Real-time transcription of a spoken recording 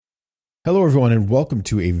Hello, everyone, and welcome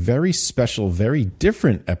to a very special, very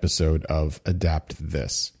different episode of Adapt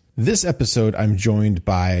This. This episode, I'm joined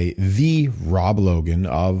by the Rob Logan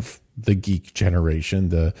of the Geek Generation,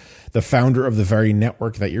 the founder of the very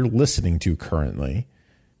network that you're listening to currently.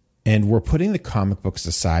 And we're putting the comic books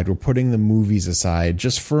aside, we're putting the movies aside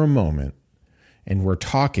just for a moment, and we're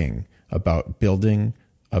talking about building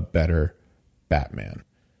a better Batman.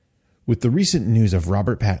 With the recent news of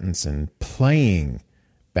Robert Pattinson playing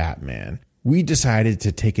Batman, we decided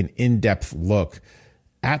to take an in-depth look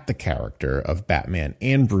at the character of Batman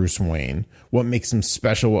and Bruce Wayne, what makes him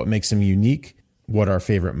special, what makes him unique, what our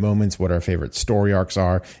favorite moments, what our favorite story arcs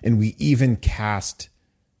are, and we even cast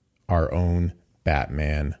our own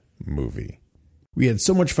Batman movie. We had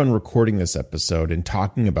so much fun recording this episode and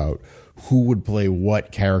talking about who would play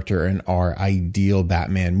what character in our ideal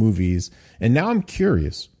Batman movies, and now I'm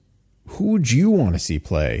curious. Who would you want to see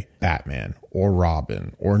play Batman or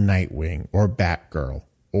Robin or Nightwing or Batgirl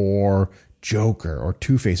or Joker or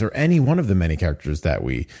Two-Face or any one of the many characters that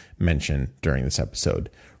we mentioned during this episode?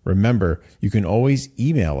 Remember, you can always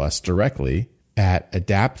email us directly at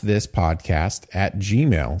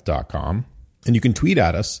adaptthispodcast@gmail.com, and you can tweet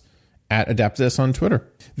at us at adaptthis on Twitter.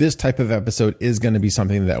 This type of episode is going to be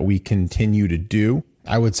something that we continue to do.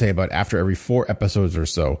 I would say about after every 4 episodes or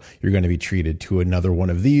so, you're going to be treated to another one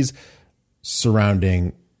of these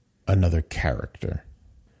surrounding another character.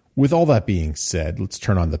 With all that being said, let's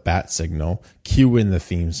turn on the bat signal, cue in the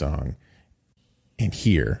theme song, and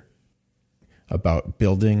hear about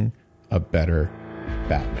building a better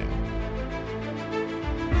Batman.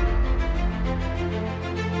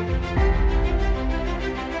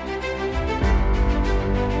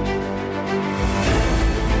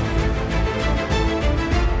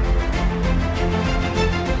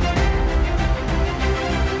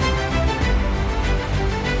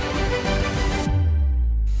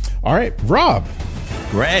 All right, Rob.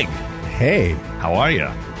 Greg. Hey. How are you?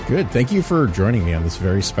 Good. Thank you for joining me on this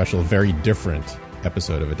very special, very different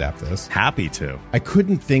episode of Adapt This. Happy to. I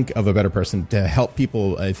couldn't think of a better person to help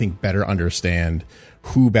people, I think, better understand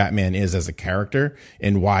who Batman is as a character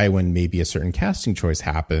and why when maybe a certain casting choice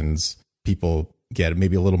happens, people get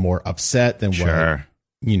maybe a little more upset than what,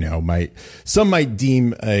 some might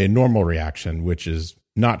deem a normal reaction, which is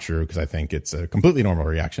not true, because I think it's a completely normal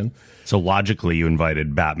reaction. So logically, you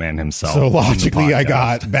invited Batman himself. So logically, I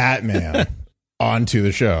got Batman onto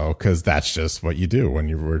the show, because that's just what you do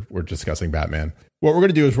when we're discussing Batman. What we're going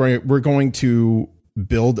to do is we're going to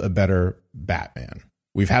build a better Batman.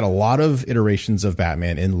 We've had a lot of iterations of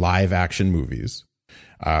Batman in live action movies.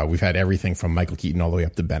 We've had everything from Michael Keaton all the way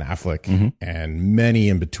up to Ben Affleck, and many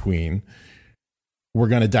in between. We're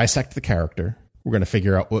going to dissect the character. We're going to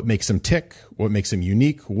figure out what makes him tick, what makes him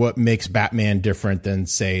unique, what makes Batman different than,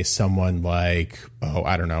 say, someone like,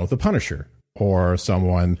 the Punisher, or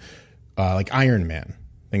someone like Iron Man,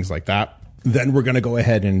 things like that. Then we're going to go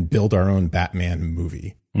ahead and build our own Batman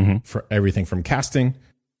movie for everything from casting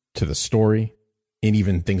to the story, and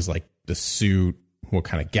even things like the suit, what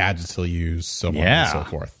kind of gadgets he'll use, so on and so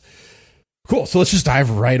forth. Cool. So let's just dive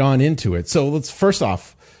right on into it. So let's first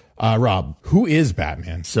off, Rob, who is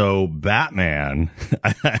Batman? So Batman,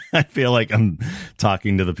 I feel like I'm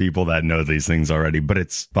talking to the people that know these things already, but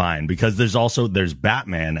it's fine, because there's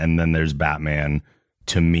Batman, and then there's Batman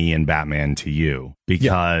to me and Batman to you,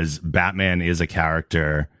 because Batman is a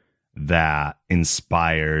character that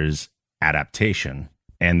inspires adaptation.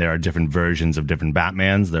 And there are different versions of different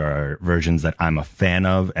Batmans. There are versions that I'm a fan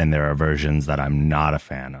of, and there are versions that I'm not a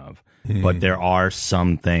fan of. But there are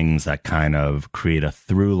some things that kind of create a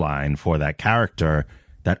through line for that character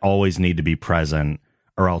that always need to be present,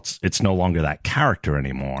 or else it's no longer that character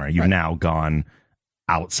anymore. You've now gone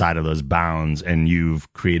outside of those bounds, and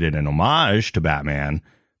you've created an homage to Batman,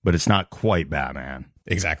 but it's not quite Batman.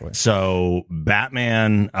 Exactly. So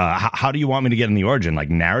Batman, how do you want me to get in the origin? Like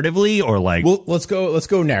narratively, or like? Well, let's go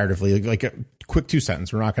narratively. Like a quick 2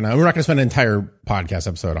 sentence. We're not gonna spend an entire podcast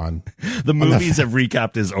episode on the movies. Have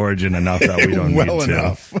recapped his origin enough that we don't well need to.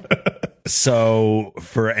 Enough. So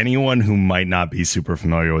for anyone who might not be super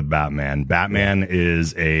familiar with Batman, Batman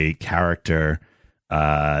is a character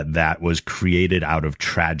that was created out of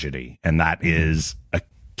tragedy, and that is a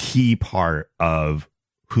key part of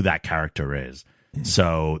who that character is.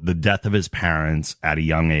 So the death of his parents at a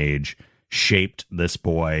young age shaped this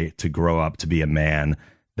boy to grow up to be a man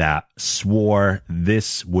that swore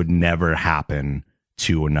this would never happen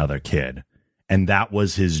to another kid. And that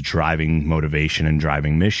was his driving motivation and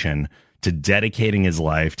driving mission, to dedicating his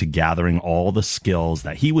life to gathering all the skills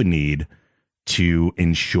that he would need to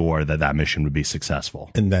ensure that that mission would be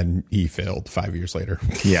successful. And then he failed 5 years later.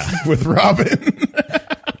 Yeah. With Robin.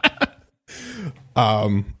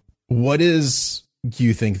 What is, do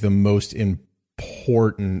you think, the most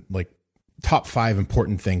important, like top 5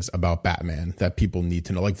 important things about Batman that people need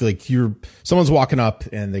to know? Like someone's walking up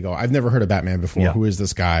and they go, I've never heard of Batman before. Yeah. Who is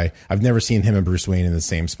this guy? I've never seen him and Bruce Wayne in the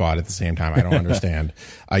same spot at the same time. I don't understand.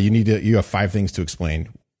 You have 5 things to explain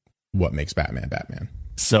what makes Batman Batman.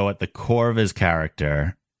 So at the core of his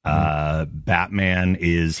character, Batman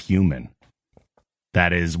is human.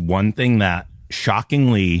 That is one thing that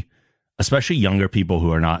shockingly, especially younger people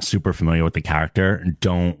who are not super familiar with the character,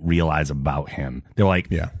 don't realize about him. They're like,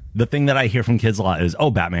 the thing that I hear from kids a lot is,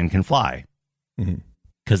 oh, Batman can fly.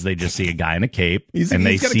 Because they just see a guy in a cape and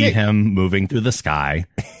they see him moving through the sky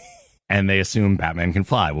and they assume Batman can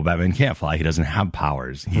fly. Well, Batman can't fly. He doesn't have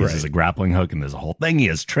powers. He uses a grappling hook and there's a whole thing. He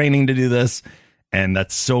has training to do this. And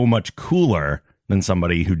that's so much cooler than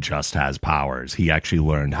somebody who just has powers. He actually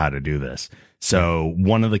learned how to do this. So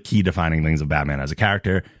one of the key defining things of Batman as a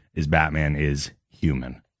character is Batman is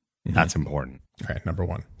human. That's important. Okay, number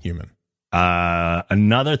 1, human.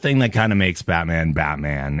 Another thing that kind of makes Batman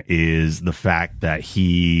Batman is the fact that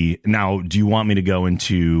now, do you want me to go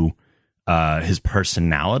into his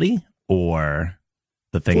personality or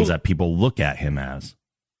the things that people look at him as?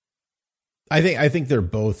 I think they're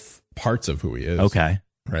both parts of who he is. Okay.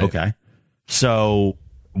 Right. Okay. So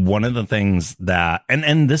one of the things that,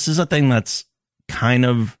 and this is a thing that's kind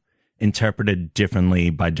of interpreted differently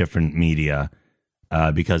by different media,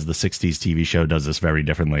 because the 60s TV show does this very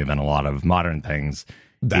differently than a lot of modern things.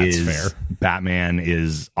 That's fair. Batman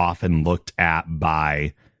is often looked at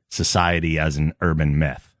by society as an urban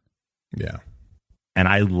myth. Yeah. And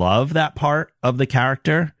I love that part of the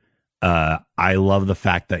character. I love the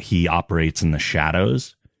fact that he operates in the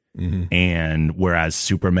shadows. And whereas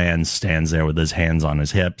Superman stands there with his hands on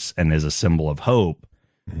his hips and is a symbol of hope,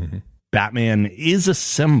 Batman is a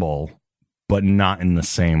symbol, but not in the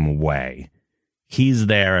same way. He's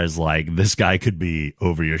there as like, this guy could be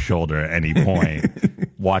over your shoulder at any point,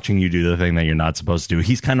 watching you do the thing that you're not supposed to do.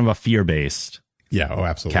 He's kind of a fear-based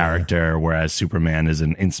character, whereas Superman is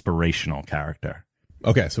an inspirational character.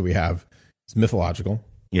 Okay, so it's mythological.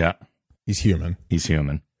 Yeah. He's human. He's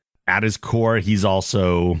human. At his core, he's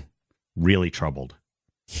also really troubled.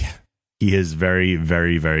 Yeah. He is very,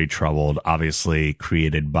 very, very troubled, obviously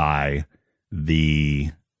created by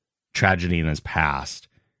the tragedy in his past.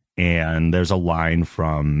 And there's a line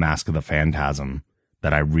from Mask of the Phantasm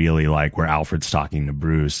that I really like where Alfred's talking to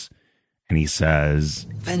Bruce and he says,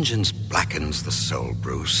 "Vengeance blackens the soul,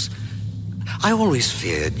 Bruce. I always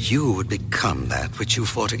feared you would become that which you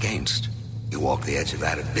fought against. You walk the edge of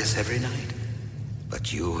that abyss every night.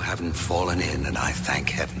 But you haven't fallen in, and I thank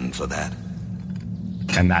heaven for that."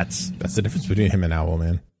 And that's the difference between him and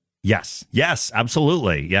Owlman. Yes,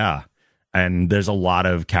 absolutely. Yeah. And there's a lot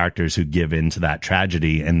of characters who give in to that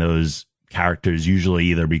tragedy, and those characters usually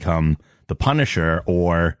either become the Punisher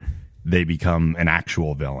or they become an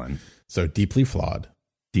actual villain. So deeply flawed.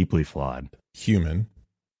 Human,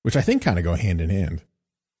 which I think kind of go hand in hand.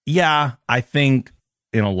 Yeah, I think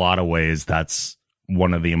in a lot of ways that's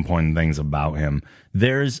one of the important things about him.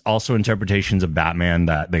 There's also interpretations of Batman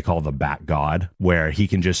that they call the Bat God, where he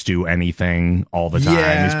can just do anything all the time.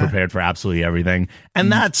 Yeah. He's prepared for absolutely everything. And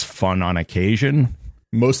that's fun on occasion.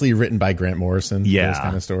 Mostly written by Grant Morrison. Yeah. Those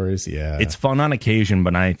kind of stories. Yeah. It's fun on occasion,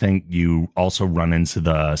 but I think you also run into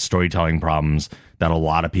the storytelling problems that a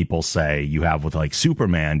lot of people say you have with like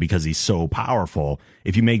Superman because he's so powerful.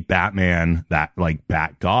 If you make Batman that like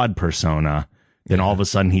Bat God persona, then all of a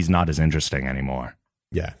sudden he's not as interesting anymore.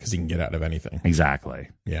 Yeah, because he can get out of anything. Exactly.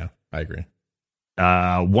 Yeah, I agree.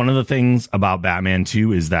 One of the things about Batman,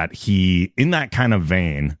 too, is that he, in that kind of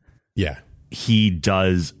vein, he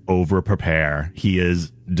does over-prepare. He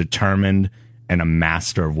is determined and a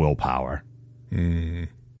master of willpower.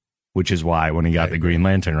 Which is why when he got the Green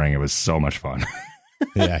Lantern ring, it was so much fun.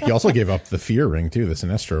 Yeah, he also gave up the Fear ring, too, the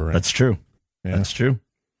Sinestro ring. That's true. Yeah. That's true.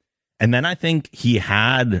 And then I think he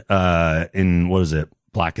had, in, what is it?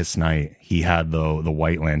 Blackest Night, he had the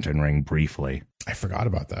White Lantern ring briefly. I forgot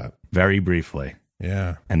about that. Very briefly.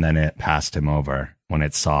 Yeah. And then it passed him over when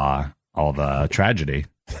it saw all the tragedy.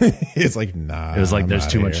 It's like, nah. It was like, there's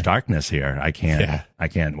too here. much darkness here. I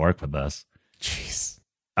can't work with this. Jeez.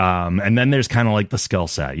 And then there's kind of like the skill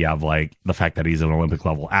set. You have like the fact that he's an Olympic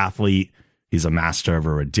level athlete. He's a master of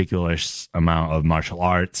a ridiculous amount of martial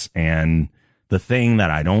arts. And the thing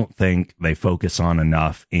that I don't think they focus on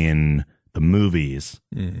enough in the movies,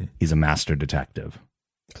 he's a master detective.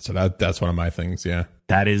 So that's one of my things. Yeah.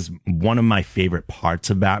 That is one of my favorite parts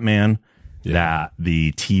of Batman, that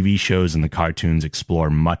the TV shows and the cartoons explore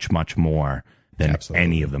much, much more than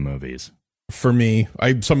any of the movies. For me,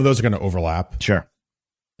 some of those are going to overlap. Sure.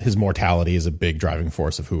 his mortality is a big driving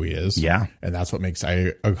force of who he is. Yeah. And that's what makes,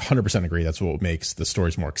 I 100% agree. That's what makes the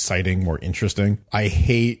stories more exciting, more interesting. I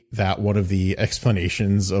hate that one of the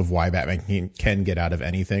explanations of why Batman can get out of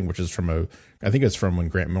anything, which is I think it's from when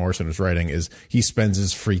Grant Morrison was writing, is he spends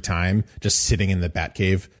his free time just sitting in the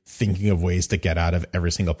Batcave thinking of ways to get out of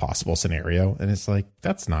every single possible scenario. And it's like,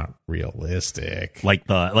 that's not realistic. Like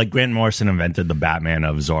Grant Morrison invented the Batman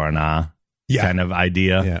of Zor-Na. Kind of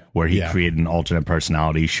idea where he created an alternate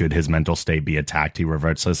personality. Should his mental state be attacked, he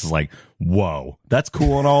reverts. So this is like, whoa, that's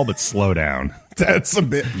cool and all, but slow down. That's a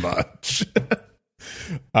bit much.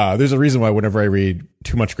 There's a reason why whenever I read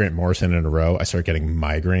too much Grant Morrison in a row, I start getting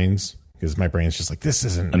migraines because my brain's just like, this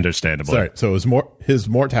isn't understandable. Sorry. So it was his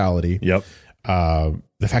mortality. Yep.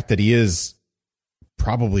 The fact that he is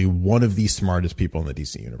probably one of the smartest people in the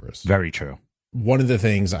DC universe. Very true. One of the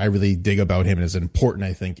things I really dig about him and is important,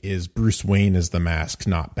 I think, is Bruce Wayne is the mask,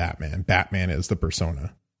 not Batman. Batman is the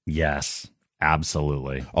persona. Yes,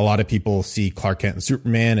 absolutely. A lot of people see Clark Kent and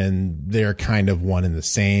Superman, and they're kind of one and the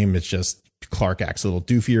same. It's just Clark acts a little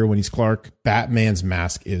doofier when he's Clark. Batman's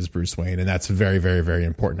mask is Bruce Wayne, and that's very, very, very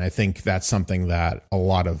important. I think that's something that a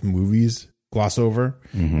lot of movies gloss over,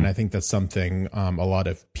 and I think that's something a lot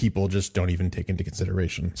of people just don't even take into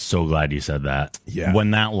consideration. So glad you said that. Yeah.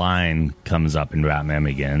 When that line comes up in Batman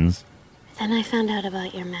Begins. Then I found out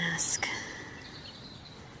about your mask.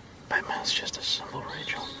 Batman's just a symbol,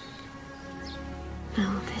 Rachel.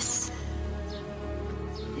 No, this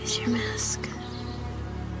is your mask.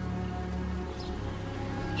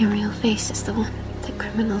 Your real face is the one that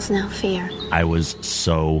criminals now fear. I was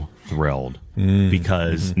so thrilled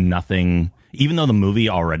because nothing, even though the movie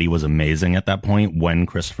already was amazing at that point, when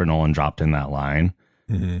Christopher Nolan dropped in that line,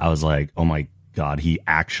 I was like, oh my God, he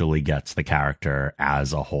actually gets the character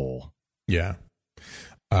as a whole. Yeah.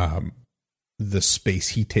 The space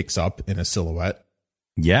he takes up in a silhouette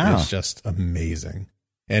is just amazing.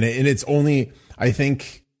 And it's only, I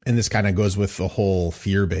think, and this kind of goes with the whole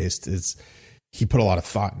fear-based, he put a lot of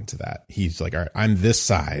thought into that. He's like, all right, I'm this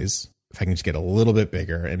size. If I can just get a little bit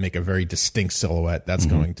bigger and make a very distinct silhouette, that's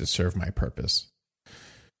going to serve my purpose.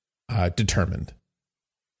 Determined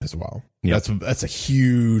as well. Yep. That's a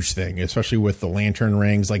huge thing, especially with the lantern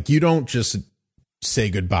rings. Like, you don't just say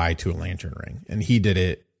goodbye to a lantern ring. And he did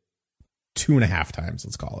it 2.5 times,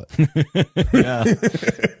 let's call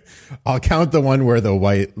it. I'll count the one where the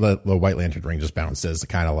white lantern ring just bounces,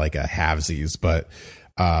 kind of like a halvesies, but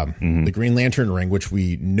the Green Lantern ring, which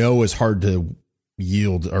we know is hard to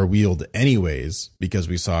wield anyways, because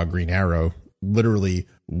we saw Green Arrow literally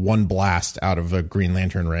one blast out of a Green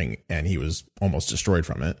Lantern ring and he was almost destroyed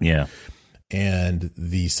from it. Yeah. And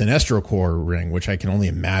the Sinestro Corps ring, which I can only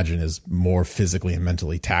imagine is more physically and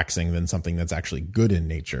mentally taxing than something that's actually good in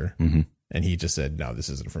nature. And he just said, no, this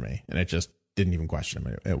isn't for me. And it just didn't even question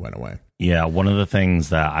him. It went away. Yeah. One of the things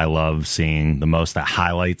that I love seeing the most that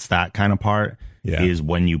highlights that kind of part is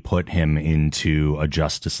when you put him into a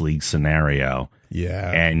Justice League scenario.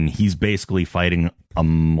 Yeah. And he's basically fighting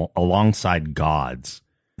alongside gods.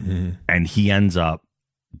 And he ends up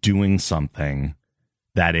doing something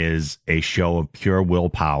that is a show of pure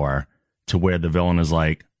willpower, to where the villain is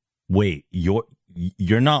like, wait,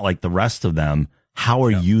 you're not like the rest of them. How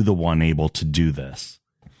are you the one able to do this?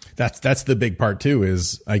 That's the big part too,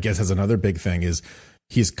 is, I guess, as another big thing, is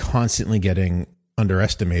he's constantly getting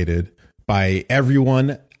underestimated by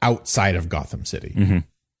everyone outside of Gotham City.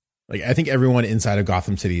 Like, I think everyone inside of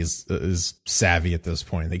Gotham City is savvy at this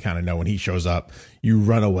point. They kind of know when he shows up, you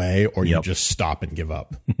run away or you just stop and give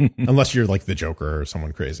up. Unless you're like the Joker or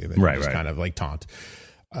someone crazy. Then you just kind of like taunt.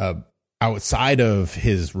 Outside of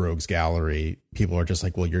his rogues gallery, people are just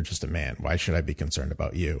like, well, you're just a man. Why should I be concerned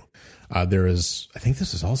about you? I think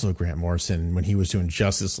this is also Grant Morrison when he was doing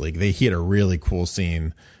Justice League. He had a really cool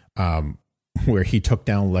scene where he took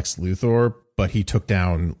down Lex Luthor, but he took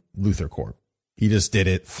down Luthor Corp. He just did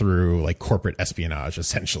it through like corporate espionage,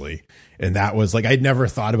 essentially. And that was like, I'd never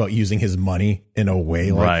thought about using his money in a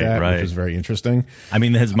way like that, which was very interesting. I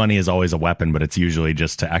mean, his money is always a weapon, but it's usually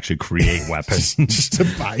just to actually create weapons. just to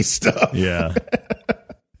buy stuff. Yeah.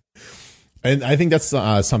 And I think that's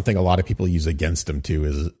something a lot of people use against him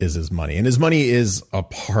too, is his money. And his money is a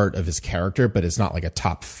part of his character, but it's not like a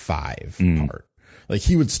top 5 part. Like,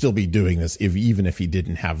 he would still be doing this even if he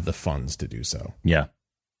didn't have the funds to do so. Yeah.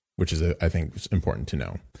 Which is, I think, important to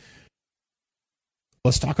know.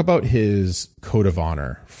 Let's talk about his code of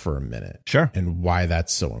honor for a minute. Sure. And why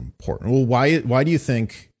that's so important. Well, why do you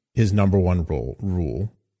think his number one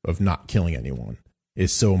rule of not killing anyone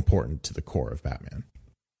is so important to the core of Batman?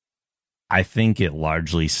 I think it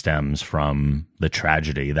largely stems from the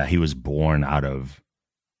tragedy that he was born out of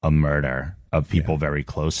a murder of people very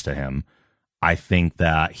close to him. I think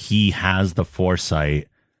that he has the foresight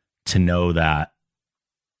to know that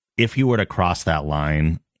if he were to cross that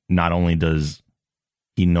line, not only does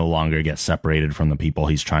he no longer get separated from the people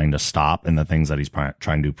he's trying to stop and the things that he's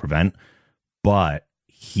trying to prevent, but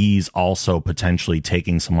he's also potentially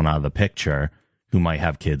taking someone out of the picture who might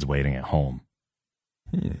have kids waiting at home.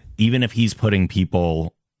 Even if he's putting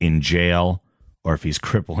people in jail or if he's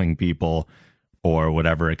crippling people or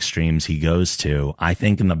whatever extremes he goes to, I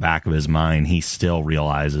think in the back of his mind, he still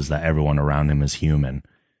realizes that everyone around him is human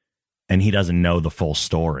and he doesn't know the full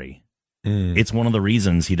story. It's one of the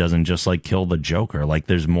reasons he doesn't just like kill the Joker. Like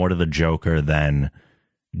there's more to the Joker than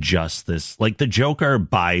just this. Like the Joker,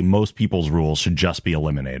 by most people's rules, should just be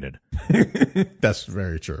eliminated. That's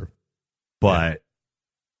very true. But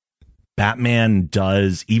Batman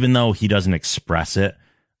does, even though he doesn't express it,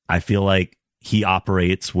 I feel like he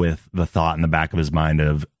operates with the thought in the back of his mind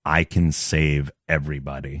of, I can save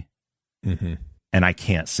everybody. And I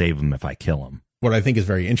can't save him if I kill him. What I think is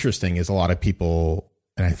very interesting is a lot of people,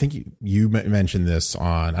 and I think you mentioned this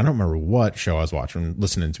on, I don't remember what show I was watching,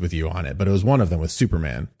 listening with you on it, but it was one of them with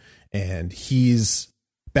Superman. And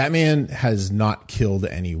Batman has not killed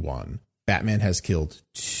anyone. Batman has killed,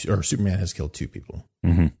 or Superman has killed 2 people.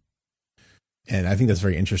 And I think that's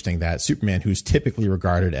very interesting that Superman, who's typically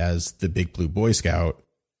regarded as the big blue Boy Scout,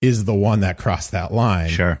 is the one that crossed that line.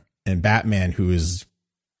 Sure. And Batman, who is,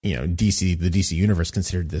 the DC universe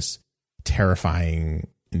considered this terrifying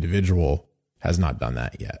individual, has not done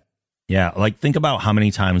that yet. Yeah, like think about how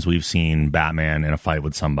many times we've seen Batman in a fight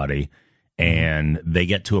with somebody and they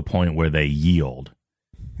get to a point where they yield.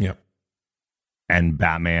 Yep. And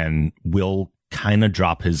Batman will kind of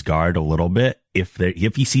drop his guard a little bit if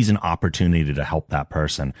he sees an opportunity to help that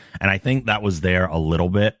person. And I think that was there a little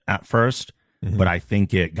bit at first, but I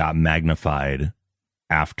think it got magnified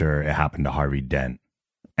after it happened to Harvey Dent.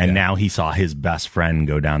 And now he saw his best friend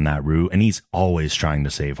go down that route, and he's always trying to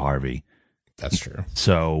save Harvey. That's true.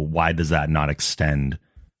 So why does that not extend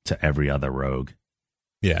to every other rogue?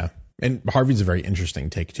 Yeah. And Harvey's a very interesting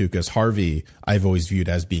take, too, because Harvey, I've always viewed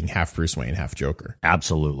as being half Bruce Wayne, half Joker.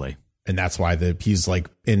 Absolutely. And that's why he's like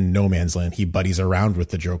in no man's land. He buddies around with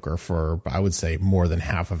the Joker for, I would say, more than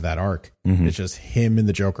half of that arc. It's just him and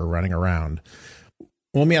the Joker running around.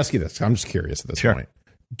 Well, let me ask you this. I'm just curious at this point.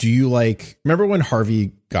 Do you remember when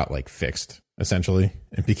Harvey got fixed, essentially,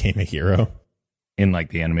 and became a hero? In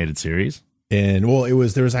the animated series? And well, it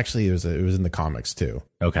was in the comics too.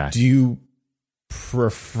 Okay. Do you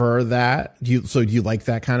prefer that? Do you like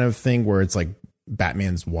that kind of thing where it's like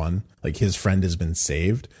Batman's won, like his friend has been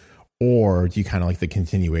saved? Or do you kind of like the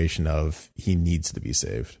continuation of he needs to be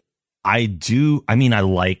saved? I do. I mean, I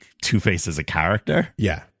like Two-Face as a character.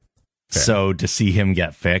 Yeah. Fair. So to see him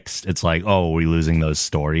get fixed, it's like, oh, are we losing those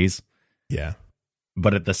stories? Yeah.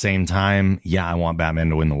 But at the same time, I want Batman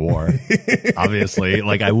to win the war. Obviously,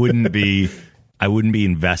 I wouldn't be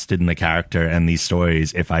invested in the character and these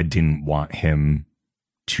stories if I didn't want him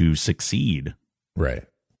to succeed. Right.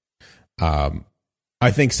 I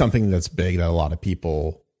think something that's big that a lot of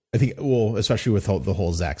people, especially with the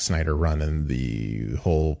whole Zack Snyder run and the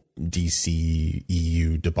whole DC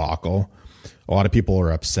EU debacle, a lot of people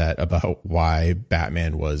are upset about why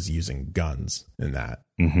Batman was using guns in that.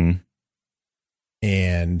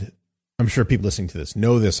 And I'm sure people listening to this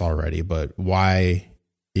know this already, but why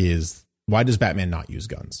does Batman not use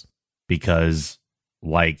guns? Because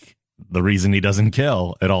the reason he doesn't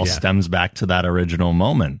kill, it all stems back to that original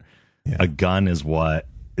moment. Yeah. A gun is what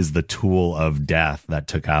is the tool of death that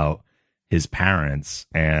took out his parents.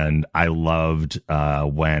 And I loved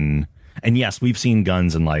and yes, we've seen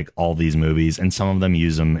guns in all these movies, and some of them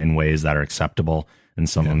use them in ways that are acceptable and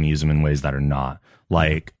some of them use them in ways that are not.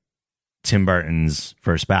 Tim Burton's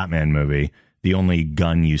first Batman movie, the only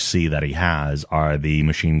gun you see that he has are the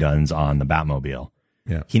machine guns on the Batmobile.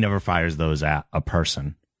 Yeah. He never fires those at a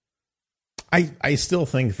person. I still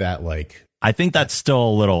think that I think that's still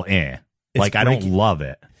a little I don't love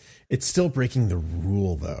it. It's still breaking the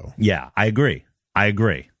rule though. Yeah, I agree.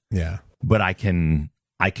 Yeah. But I can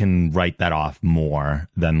write that off more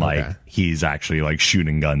than he's actually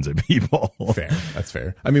shooting guns at people. Fair. That's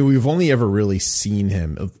fair. I mean, we've only ever really seen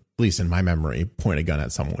him, at least in my memory, point a gun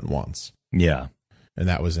at someone once. Yeah. And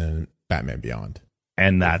that was in Batman Beyond.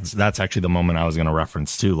 And that's actually the moment I was going to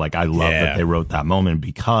reference too. I love that they wrote that moment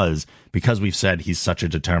because we've said he's such a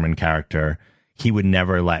determined character. He would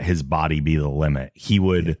never let his body be the limit. He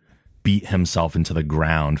would beat himself into the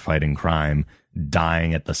ground fighting crime,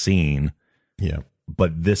 dying at the scene. Yeah.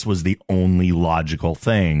 But this was the only logical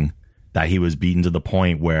thing, that he was beaten to the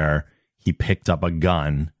point where he picked up a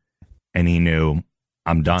gun and he knew,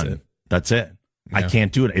 I'm done. That's it. Yeah. I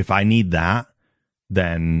can't do it. If I need that,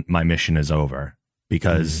 then my mission is over,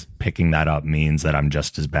 because picking that up means that I'm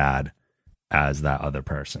just as bad as that other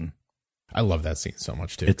person. I love that scene so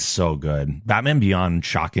much too. It's so good. Batman Beyond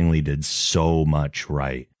shockingly did so much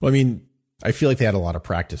right. Well, I mean, I feel like they had a lot of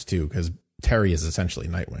practice too, because Terry is essentially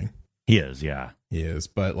Nightwing. He is, yeah. He is,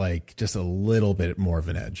 but like just a little bit more of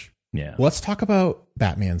an edge. Yeah. Well, let's talk about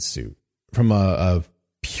Batman's suit from a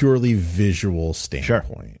purely visual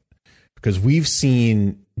standpoint, because we've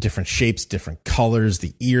seen different shapes, different colors.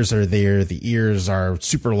 The ears are there. The ears are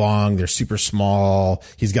super long. They're super small.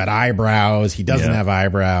 He's got eyebrows. He doesn't have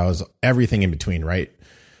eyebrows. Everything in between, right?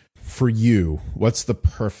 For you, what's the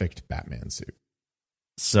perfect Batman suit?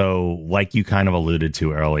 So, like you kind of alluded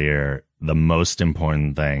to earlier, the most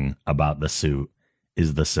important thing about the suit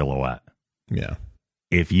is the silhouette. Yeah.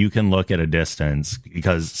 If you can look at a distance,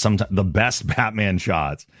 because sometimes the best Batman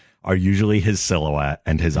shots are usually his silhouette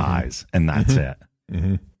and his eyes, and that's it.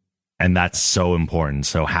 And that's so important.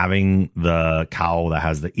 So having the cowl that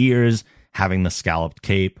has the ears, having the scalloped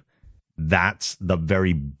cape, that's the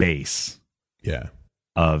very base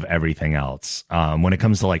of everything else. When it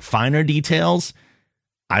comes to like finer details,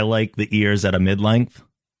 I like the ears at a mid-length.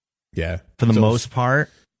 Yeah. For the most part,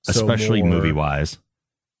 especially more, movie-wise.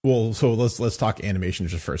 Well, so let's talk animation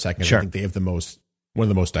just for a second. Sure. I think they have one of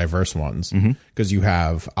the most diverse ones, because you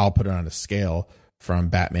have, I'll put it on a scale from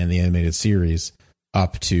Batman the Animated Series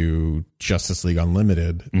up to Justice League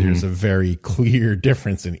Unlimited. There's a very clear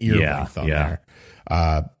difference in ear length on there.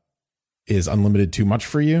 Is Unlimited too much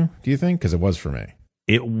for you, do you think? Because it was for me.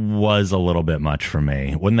 It was a little bit much for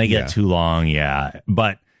me. When they get too long,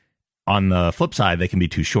 but on the flip side, they can be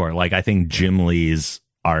too short. Like, I think Jim Lee's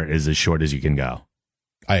art is as short as you can go.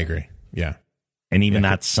 I agree. Yeah. And even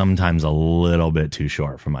that's sometimes a little bit too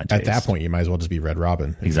short for my taste. At that point, you might as well just be Red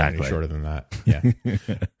Robin. Exactly. Shorter than that.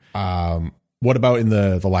 Yeah. What about in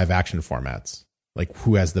the live action formats? Like,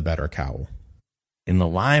 who has the better cowl? In the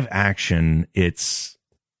live action, it's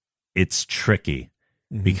tricky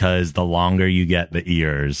because the longer you get the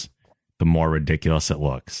ears, the more ridiculous it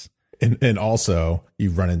looks. And also,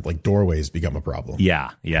 you run in, like, doorways become a problem.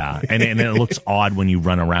 Yeah. And it looks odd when you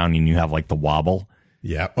run around and you have, like, the wobble.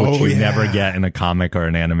 Yeah. Which you never get in a comic or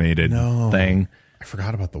an animated thing. I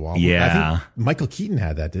forgot about the wobble. Yeah. I think Michael Keaton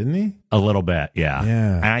had that, didn't he? A little bit, yeah.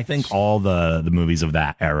 And I think all the movies of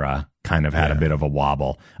that era kind of had a bit of a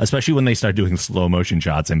wobble, especially when they start doing slow motion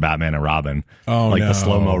shots in Batman and Robin. Oh, like the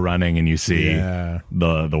slow-mo running and you see Yeah.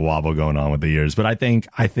 the wobble going on with the ears. But I think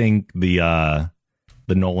the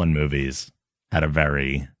Nolan movies had a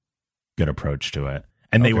very good approach to it.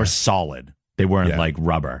 And they were solid. They weren't like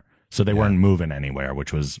rubber. So they weren't moving anywhere,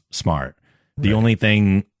 which was smart. The only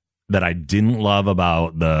thing that I didn't love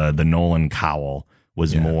about the Nolan cowl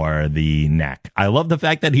was more the neck. I love the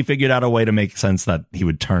fact that he figured out a way to make sense that he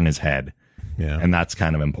would turn his head. Yeah. And that's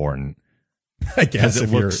kind of important. I guess it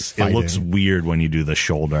looks weird when you do the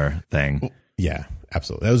shoulder thing. Yeah,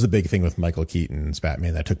 absolutely. That was the big thing with Michael Keaton's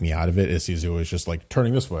Batman that took me out of it, is he was just like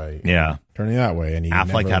turning this way. Yeah. Turning that way. And he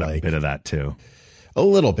Affleck never, had a bit of that too. A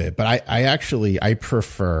little bit, but I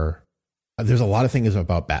prefer, there's a lot of things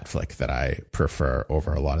about Batfleck that I prefer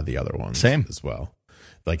over a lot of the other ones. Same. As well.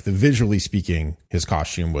 Like, the visually speaking, his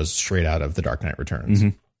costume was straight out of The Dark Knight Returns.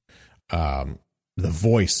 The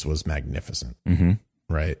voice was magnificent.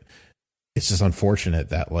 Right. It's just unfortunate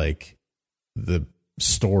that, like, the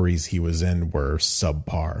stories he was in were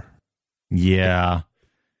subpar. Yeah.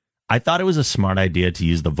 I thought it was a smart idea to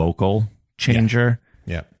use the vocal changer.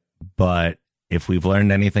 Yeah. But if we've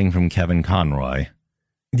learned anything from Kevin Conroy,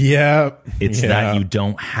 it's that you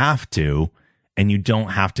don't have to, and you don't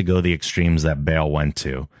have to go the extremes that Bale went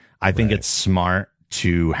to. I think it's smart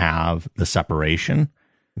to have the separation,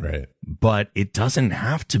 but it doesn't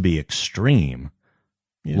have to be extreme.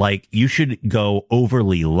 Like, you should go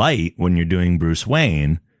overly light when you're doing Bruce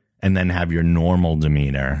Wayne and then have your normal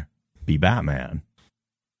demeanor be Batman.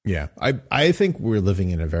 Yeah. I think we're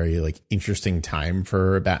living in a very, like, interesting time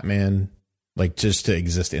for Batman, like, just to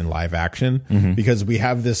exist in live action, because we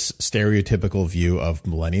have this stereotypical view of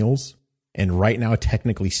millennials. And right now,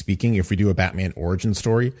 technically speaking, if we do a Batman origin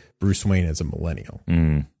story, Bruce Wayne is a millennial.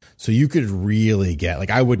 So you could really get,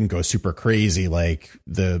 like, I wouldn't go super crazy like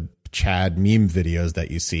the Chad meme videos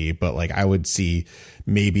that you see, but, like, I would see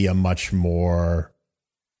maybe a much more,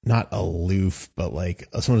 not aloof, but, like,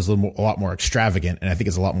 someone who's a lot more extravagant. And I think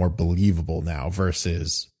it's a lot more believable now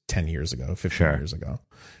versus 10 years ago, 15 years ago.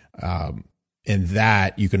 And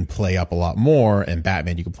that you can play up a lot more, and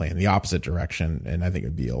Batman you can play in the opposite direction. And I think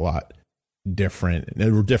it'd be a lot different. They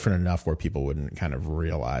were different enough where people wouldn't kind of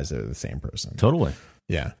realize they're the same person. Totally.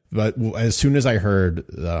 Yeah. But as soon as I heard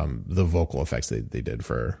the vocal effects they did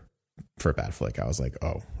for Batfleck, I was like,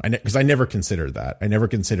 oh, because I never considered that. I never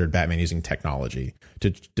considered Batman using technology to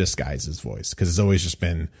disguise his voice, because it's always just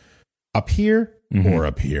been up here or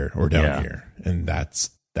up here or down here. And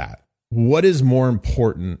that's that. What is more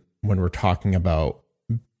important when we're talking about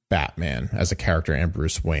Batman as a character and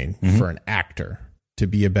Bruce Wayne for an actor? To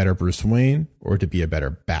be a better Bruce Wayne or to be a better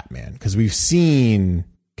Batman? Because we've seen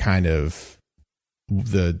kind of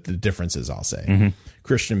the differences, I'll say.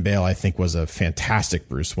 Christian Bale, I think, was a fantastic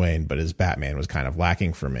Bruce Wayne, but his Batman was kind of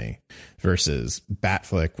lacking for me, versus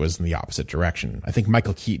Batfleck was in the opposite direction. I think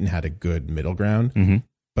Michael Keaton had a good middle ground,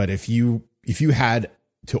 but if you had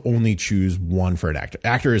to only choose one for an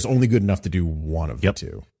actor is only good enough to do one of the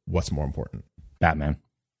two. What's more important? Batman.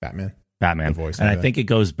 The voice. And I think it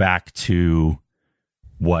goes back to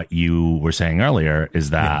what you were saying earlier,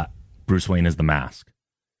 is that Bruce Wayne is the mask.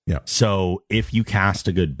 Yeah. So if you cast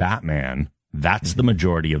a good Batman, that's the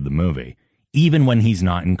majority of the movie. Even when he's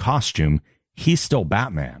not in costume, he's still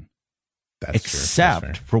Batman. That's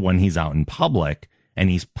except for when he's out in public and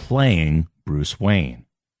he's playing Bruce Wayne.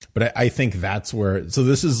 But I think that's where, so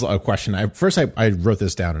this is a question. I wrote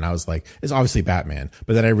this down and I was like, it's obviously Batman.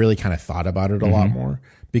 But then I really kind of thought about it a lot more,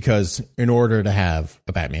 because in order to have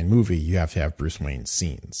a Batman movie, you have to have Bruce Wayne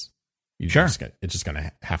scenes. It's just going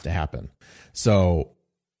to have to happen. So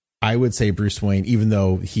I would say Bruce Wayne, even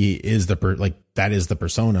though he is that is the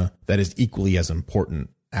persona, that is equally as important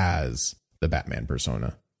as the Batman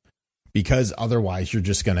persona, because otherwise you're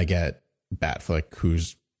just going to get Batfleck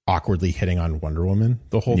who's awkwardly hitting on Wonder Woman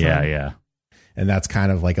the whole time. Yeah. And that's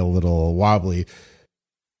kind of like a little wobbly.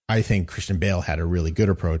 I think Christian Bale had a really good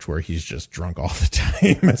approach where he's just drunk all the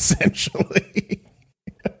time, essentially.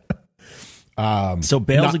 So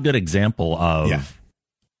Bale's a good example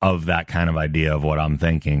of that kind of idea of what I'm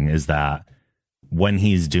thinking, is that when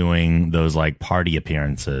he's doing those like party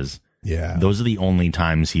appearances, those are the only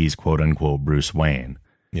times he's quote unquote Bruce Wayne.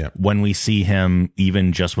 Yeah. When we see him,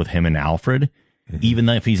 even just with him and Alfred, even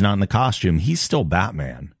if he's not in the costume, he's still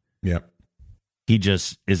Batman. Yep. He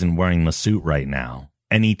just isn't wearing the suit right now.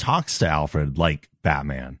 And he talks to Alfred like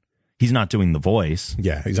Batman. He's not doing the voice.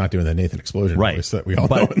 Yeah, he's not doing the Nathan Explosion voice that we all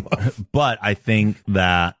know and love. But I think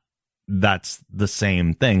that that's the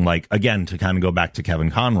same thing. Like, again, to kind of go back to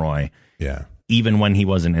Kevin Conroy. Yeah. Even when he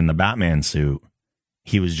wasn't in the Batman suit,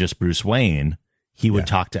 he was just Bruce Wayne. He would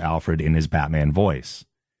talk to Alfred in his Batman voice.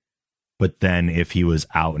 But then if he was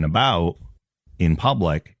out and about in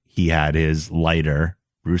public, he had his lighter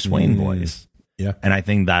Bruce Wayne voice. Yeah. And I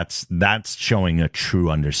think that's showing a true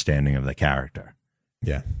understanding of the character.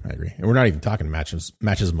 Yeah, I agree. And we're not even talking matches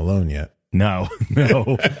Malone yet. No.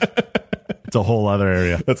 It's a whole other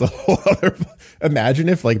area. That's a whole other. Imagine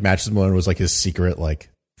if like Matches Malone was like his secret like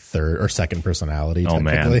third or second personality. Oh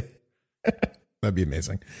man, that'd be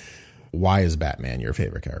amazing. Why is Batman your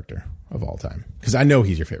favorite character of all time? Because I know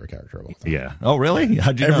he's your favorite character of all time. Yeah. Oh really?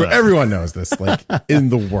 How'd you know that? Everyone knows this, like in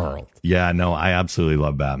the world. Yeah. No, I absolutely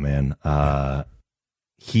love Batman.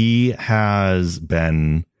 He has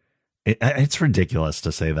been. It's ridiculous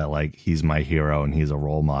to say that like he's my hero and he's a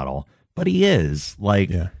role model, but he is.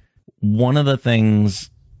 Like one of the things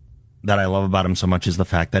that I love about him so much is the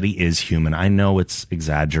fact that he is human. I know it's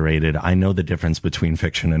exaggerated. I know the difference between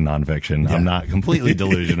fiction and nonfiction. I'm not completely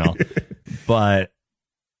delusional, but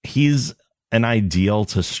he's an ideal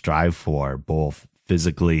to strive for, both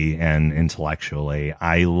physically and intellectually.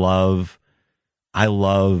 I love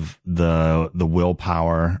the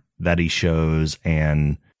willpower that he shows,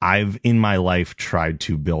 and I've in my life tried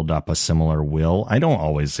to build up a similar will. I don't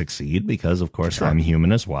always succeed because, of course, I'm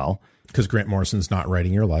human as well. Because Grant Morrison's not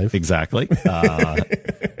writing your life. Exactly.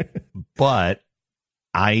 But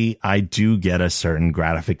I do get a certain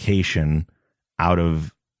gratification out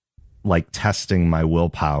of like testing my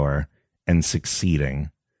willpower and succeeding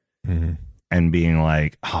and being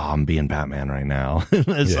like, oh, I'm being Batman right now.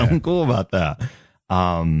 There's something cool about that.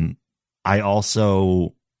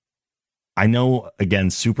 I know, again,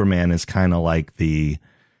 Superman is kind of like the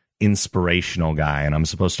inspirational guy, and I'm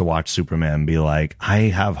supposed to watch Superman and be like, I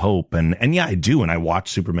have hope. And yeah, I do. And I watch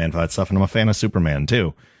Superman for that stuff. And I'm a fan of Superman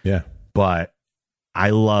too. Yeah. But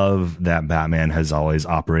I love that Batman has always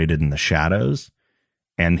operated in the shadows,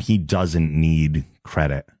 and he doesn't need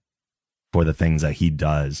credit for the things that he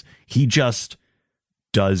does. He just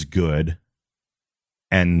does good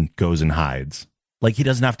and goes and hides. Like, he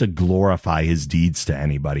doesn't have to glorify his deeds to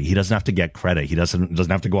anybody. He doesn't have to get credit. He doesn't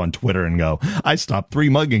have to go on Twitter and go, I stopped 3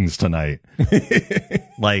 muggings tonight.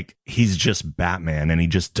 Like, he's just Batman, and he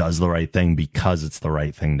just does the right thing because it's the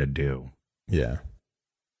right thing to do. Yeah.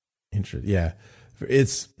 Interesting. Yeah.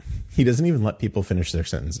 He doesn't even let people finish their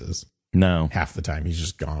sentences. No. Half the time he's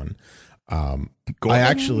just gone. Gordon? I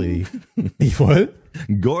actually what?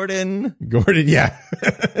 Gordon, yeah.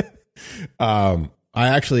 I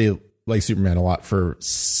actually like Superman a lot for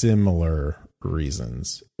similar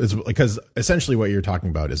reasons. It's because essentially what you're talking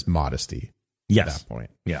about is modesty. Yes. At that point.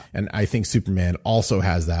 Yeah. And I think Superman also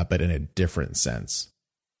has that, but in a different sense,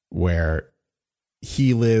 where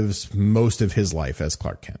he lives most of his life as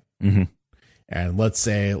Clark Kent. Mm-hmm. And let's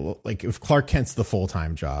say, like, if Clark Kent's the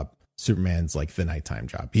full-time job, Superman's like the nighttime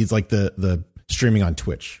job. He's like the streaming on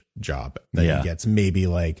Twitch job that he gets maybe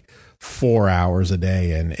like 4 hours a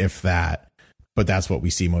day, and if that. But that's what we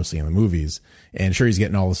see mostly in the movies. And sure, he's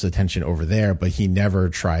getting all this attention over there, but he never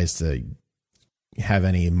tries to have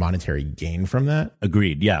any monetary gain from that.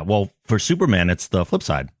 Agreed. Yeah. Well, for Superman, it's the flip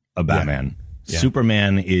side of Batman. Yeah.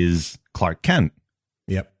 Superman is Clark Kent.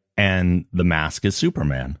 Yep. And the Mask is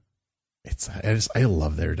Superman. I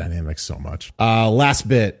love their dynamics so much. Last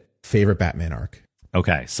bit, favorite Batman arc.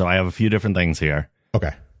 Okay. So I have a few different things here.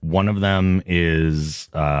 Okay. One of them is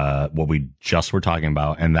what we just were talking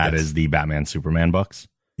about, and that is the Batman Superman books.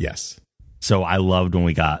 Yes. So I loved when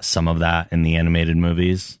we got some of that in the animated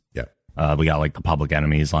movies. Yep. We got like the Public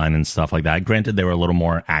Enemies line and stuff like that. Granted, they were a little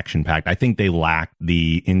more action packed. I think they lacked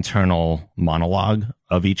the internal monologue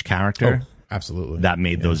of each character. Oh, absolutely. That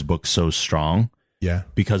made those books so strong. Yeah.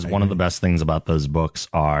 Because one of the best things about those books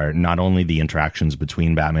are not only the interactions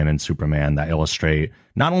between Batman and Superman that illustrate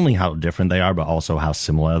not only how different they are, but also how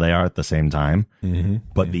similar they are at the same time,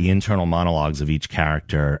 but the internal monologues of each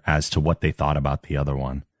character as to what they thought about the other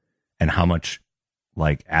one and how much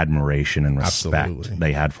like admiration and respect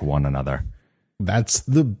they had for one another. That's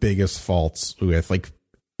the biggest faults with, like,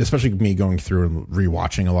 especially me going through and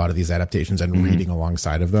rewatching a lot of these adaptations and reading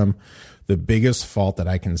alongside of them. The biggest fault that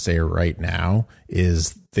I can say right now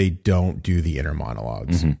is they don't do the inner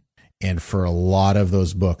monologues. And for a lot of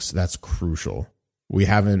those books, that's crucial. We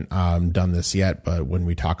haven't done this yet, but when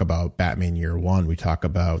we talk about Batman Year One, we talk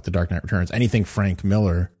about The Dark Knight Returns, anything Frank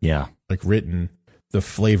Miller, like written, the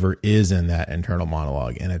flavor is in that internal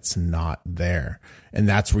monologue, and it's not there. And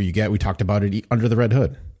that's where we talked about it Under the Red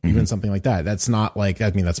Hood, even something like that. That's not like,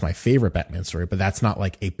 I mean, that's my favorite Batman story, but that's not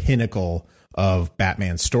like a pinnacle of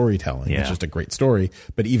Batman storytelling. It's just a great story.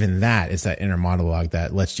 But even that is that inner monologue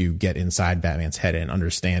that lets you get inside Batman's head and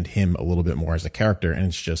understand him a little bit more as a character. And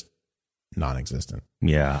it's just non-existent.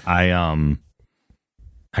 Yeah. I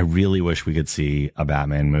really wish we could see a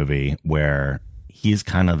Batman movie where he's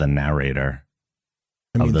kind of the narrator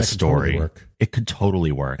of the story. It could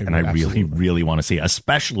totally work. And I really, really want to see it,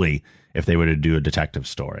 especially if they were to do a detective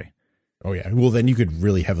story. Oh, yeah. Well, then you could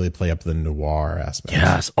really heavily play up the noir aspect.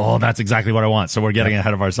 Yes. Oh, that's exactly what I want. So we're getting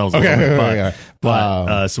ahead of ourselves a little bit.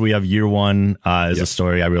 But so we have Year One is a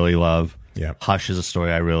story I really love. Yeah. Hush is a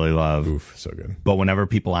story I really love. Oof, so good. But whenever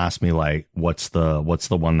people ask me, like, what's the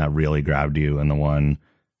one that really grabbed you and the one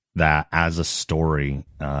that as a story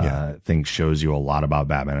I think shows you a lot about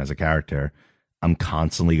Batman as a character, I'm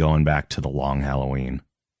constantly going back to The Long Halloween.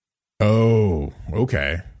 Oh,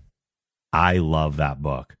 okay. I love that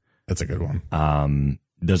book. That's a good one.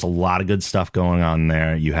 There's a lot of good stuff going on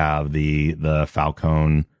there. You have the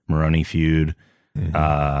Falcone Maroni feud.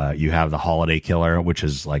 You have the Holiday Killer, which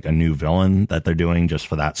is like a new villain that they're doing just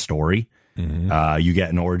for that story. You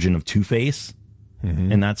get an origin of Two-Face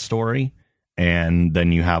in that story. And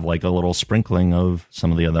then you have like a little sprinkling of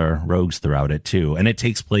some of the other rogues throughout it too. And it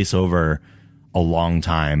takes place over a long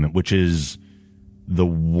time, which is the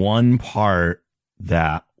one part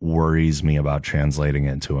that worries me about translating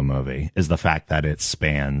it into a movie, is the fact that it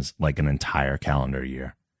spans like an entire calendar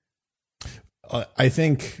year. I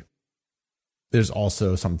think there's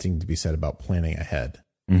also something to be said about planning ahead.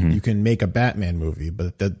 You can make a Batman movie,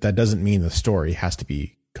 but that doesn't mean the story has to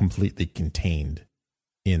be completely contained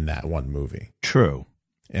in that one movie. True.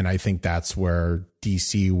 And I think that's where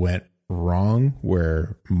DC went wrong,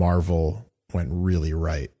 where Marvel went really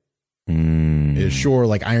right. Is sure,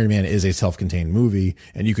 like Iron Man is a self-contained movie,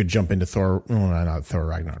 and you could jump into Thor. No, not Thor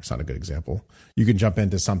Ragnarok. It's not a good example. You could jump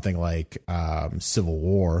into something like Civil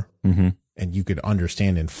War, and you could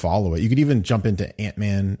understand and follow it. You could even jump into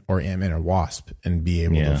Ant-Man or Ant-Man and Wasp and be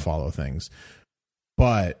able to follow things.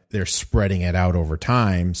 But they're spreading it out over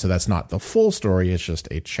time, so that's not the full story. It's just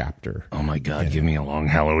a chapter. Oh my God, give me a Long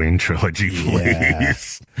Halloween trilogy,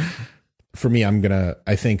 please. For me, I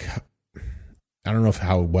don't know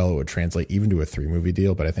how well it would translate even to a 3-movie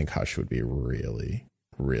deal, but I think Hush would be really,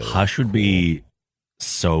 really Hush would be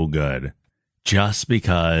so good just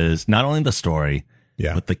because not only the story,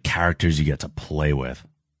 but the characters you get to play with.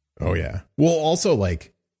 Oh, yeah. Well, also,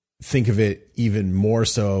 like, think of it even more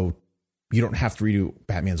so you don't have to redo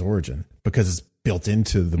Batman's origin because it's built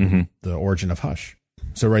into the origin of Hush.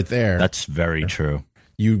 So right there, That's very true.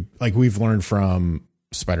 We've learned from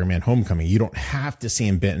Spider-Man Homecoming, you don't have to see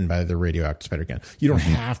him bitten by the radioactive spider again. You don't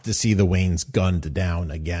have to see the Waynes gunned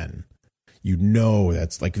down again. You know,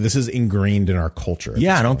 that's like, this is ingrained in our culture.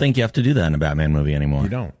 Yeah, I don't think you have to do that in a Batman movie anymore. You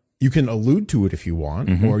don't. You can allude to it if you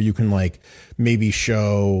want, or you can like maybe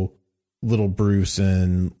show little Bruce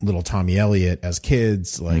and little Tommy Elliott as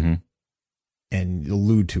kids, like, and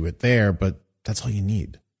allude to it there, but that's all you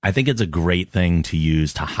need. I think it's a great thing to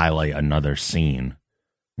use to highlight another scene.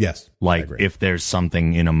 Yes. Like if there's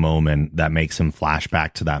something in a moment that makes him flash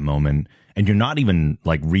back to that moment, and you're not even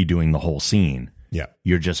like redoing the whole scene. Yeah.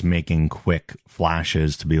 You're just making quick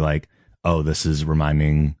flashes to be like, oh, this is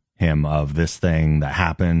reminding him of this thing that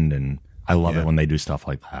happened. And I love it when they do stuff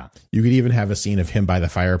like that. You could even have a scene of him by the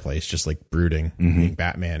fireplace, just like brooding, being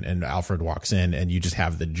Batman, and Alfred walks in and you just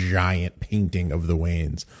have the giant painting of the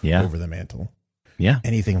Waynes over the mantle. Yeah.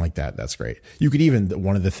 Anything like that. That's great. You could even,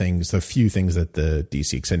 one of the few things that the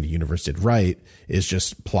DC Extended Universe did right is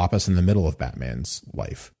just plop us in the middle of Batman's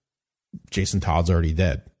life. Jason Todd's already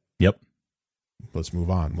dead. Yep. Let's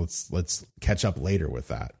move on. Let's catch up later with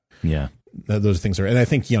that. Yeah. Those things are, and I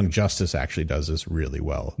think Young Justice actually does this really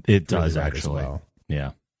well. It does really actually. well.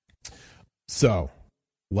 Yeah. So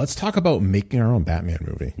let's talk about making our own Batman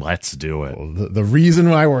movie. Let's do it. The reason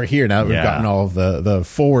why we're here, now that we've gotten all of the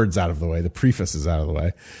forwards out of the way, the prefaces out of the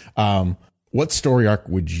way, what story arc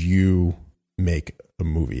would you make a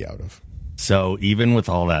movie out of? So even with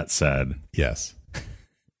all that said, yes.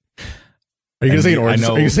 Are you going to say an origin? Are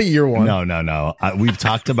you going to say year one? No. We've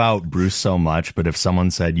talked about Bruce so much, but if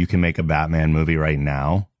someone said you can make a Batman movie right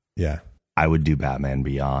now, I would do Batman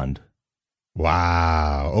Beyond.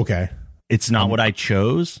 Wow. Okay. It's not what I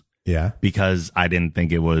chose. Yeah. Because I didn't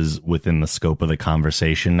think it was within the scope of the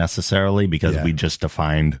conversation necessarily, because we just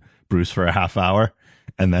defined Bruce for a half hour.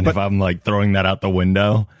 And then if I'm like throwing that out the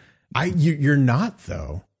window. You're not,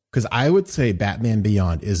 though. Because I would say Batman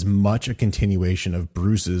Beyond is much a continuation of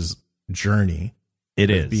Bruce's journey. It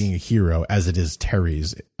is being a hero as it is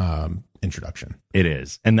Terry's introduction. It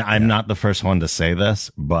is. And I'm not the first one to say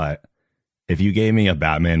this, but if you gave me a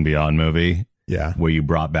Batman Beyond movie where you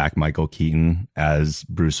brought back Michael Keaton as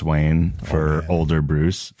Bruce Wayne for older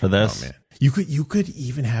Bruce for this. Oh, man. You could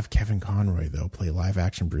even have Kevin Conroy, though, play live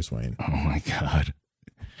action Bruce Wayne. Oh, my God.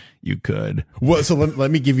 You could. Well, so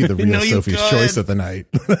let me give you the real Sophie's choice of the night.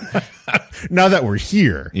 Now that we're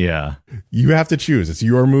here, you have to choose. It's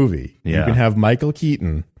your movie. You can have Michael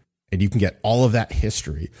Keaton, and you can get all of that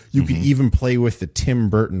history. You could even play with the Tim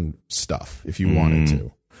Burton stuff if you wanted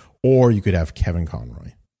to, or you could have Kevin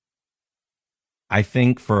Conroy. I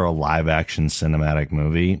think for a live action cinematic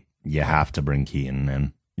movie, you have to bring Keaton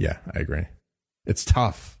in. Yeah, I agree. It's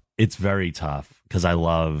tough. It's very tough because I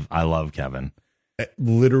love Kevin.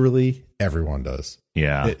 Literally everyone does.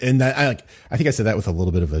 Yeah. And that, I think I said that with a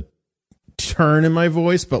little bit of a turn in my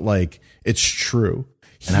voice, but like, it's true.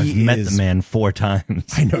 And I've met the man 4 times.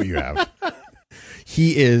 I know you have.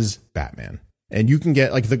 He is Batman. And you can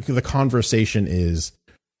get like the conversation is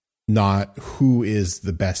not who is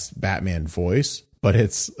the best Batman voice, but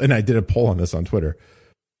it's, and I did a poll on this on Twitter.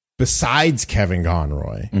 Besides Kevin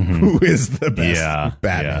Conroy, who is the best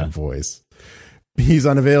Batman voice? He's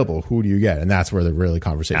unavailable. Who do you get? And that's where the really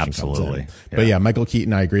conversation comes in. Yeah. But Michael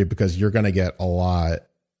Keaton, I agree, because you're going to get you're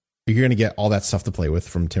going to get all that stuff to play with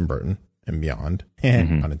from Tim Burton and beyond,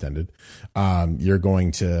 unintended. You're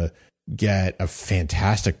going to get a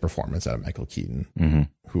fantastic performance out of Michael Keaton,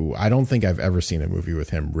 who I don't think I've ever seen a movie with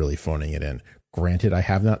him really phoning it in. Granted, I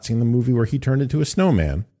have not seen the movie where he turned into a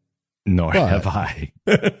snowman. Nor have I.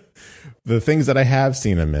 The things that I have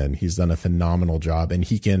seen him in, he's done a phenomenal job, and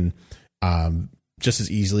he can just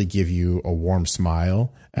as easily give you a warm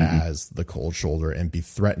smile as the cold shoulder and be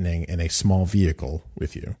threatening in a small vehicle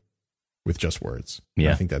with you with just words.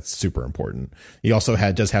 Yeah. I think that's super important. He also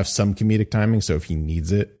does have some comedic timing, so if he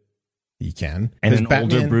needs it, he can. And an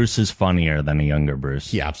older Bruce is funnier than a younger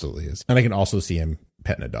Bruce. He absolutely is. And I can also see him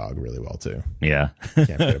petting a dog really well too. Yeah. Can't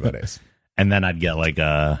forget about Ace. And then I'd get like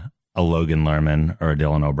a Logan Lerman or a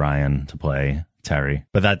Dylan O'Brien to play Terry,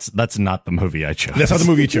 but that's not the movie I chose. That's not the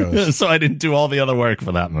movie you chose. So I didn't do all the other work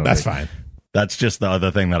for that movie. That's fine. That's just the other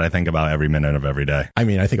thing that I think about every minute of every day. I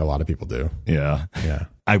mean, I think a lot of people do. Yeah.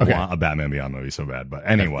 I want a Batman Beyond movie so bad, but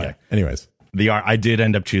anyway. Anyways, I did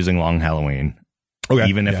end up choosing Long Halloween. Okay.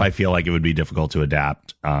 Even if I feel like it would be difficult to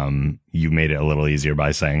adapt, you made it a little easier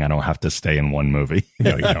by saying I don't have to stay in one movie.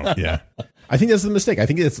 No, you don't. Yeah. I think that's the mistake. I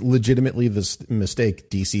think it's legitimately the mistake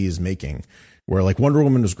DC is making, where like Wonder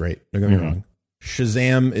Woman was great. Don't get me wrong.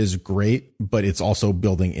 Shazam is great, but it's also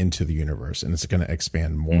building into the universe and it's going to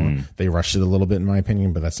expand more. They rushed it a little bit, in my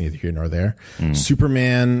opinion, but that's neither here nor there.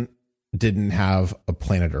 Superman didn't have a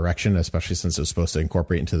plan of direction, especially since it was supposed to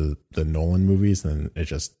incorporate into the Nolan movies, and it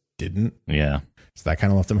just didn't. Yeah. So that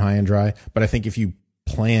kind of left him high and dry. But I think if you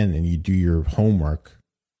plan and you do your homework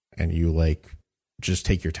and you like just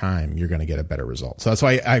take your time, you're going to get a better result. So that's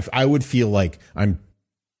why I would feel like I'm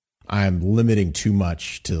limiting too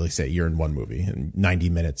much to, like, say, you're in one movie and 90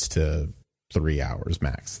 minutes to 3 hours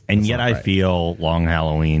max. And That's yet I feel Long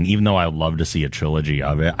Halloween, even though I would love to see a trilogy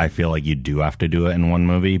of it, I feel like you do have to do it in one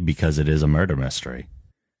movie because it is a murder mystery.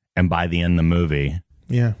 And by the end of the movie,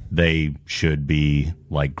 yeah, they should be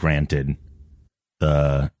like granted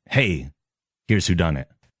the, hey, here's who done it.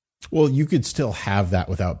 Well, you could still have that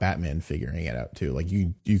without Batman figuring it out too. Like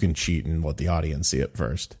you can cheat and let the audience see it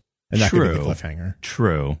first. And that could be the cliffhanger.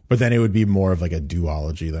 True. But then it would be more of like a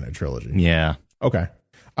duology than a trilogy. Yeah. Okay.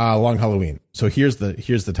 Long Halloween. So here's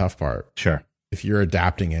the tough part. Sure. If you're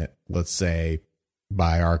adapting it, let's say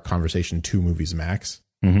by our conversation, 2 movies max,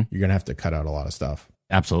 you're going to have to cut out a lot of stuff.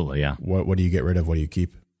 Absolutely. Yeah. What do you get rid of? What do you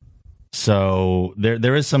keep? So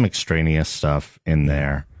there is some extraneous stuff in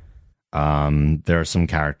there. There are some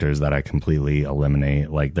characters that I completely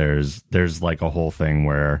eliminate. Like there's like a whole thing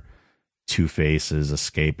where Two-Face is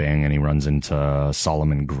escaping and he runs into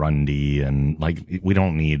Solomon Grundy, and like we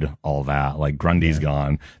don't need all that. Like Grundy's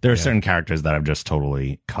gone. There are certain characters that I've just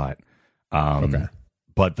totally cut. Okay.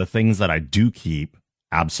 But the things that I do keep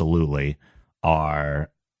absolutely are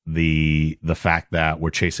the fact that we're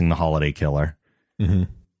chasing the holiday killer.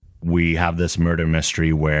 We have this murder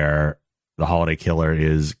mystery where the holiday killer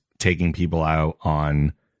is taking people out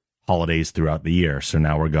on holidays throughout the year. So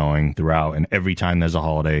now we're going throughout, and every time there's a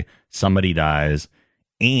holiday, somebody dies,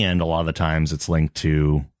 and a lot of the times it's linked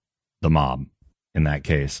to the mob in that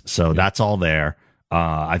case. So that's all there.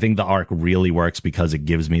 I think the arc really works because it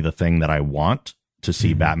gives me the thing that I want to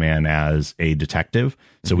see Batman as a detective.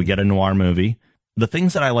 So we get a noir movie. The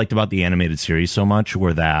things that I liked about the animated series so much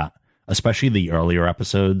were that, especially the earlier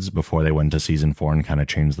episodes before they went to season 4 and kind of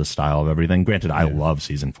changed the style of everything. Granted, I love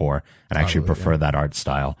season 4 and I actually prefer that art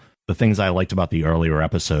style. The things I liked about the earlier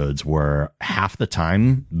episodes were half the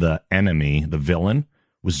time the enemy, the villain,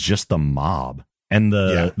 was just the mob. And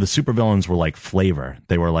the supervillains were like flavor.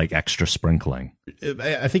 They were like extra sprinkling.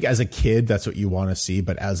 I think as a kid, that's what you want to see.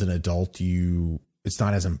 But as an adult, it's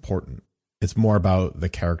not as important. It's more about the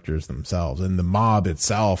characters themselves. And the mob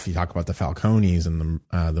itself, you talk about the Falcones and the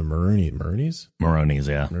Maronis,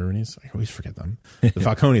 yeah. Maronis. I always forget them. The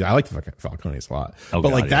Falcones. I like the Falcones a lot.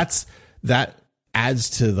 That adds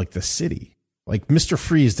to like the city. Like Mr.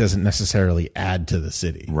 Freeze doesn't necessarily add to the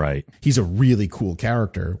city. Right. He's a really cool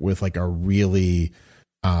character with like a really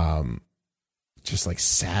just like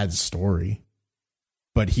sad story.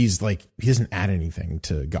 But he's like, he doesn't add anything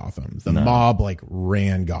to Gotham. The mob like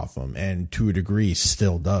ran Gotham and to a degree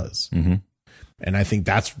still does. And I think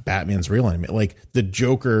that's Batman's real enemy. Like the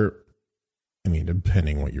Joker, I mean,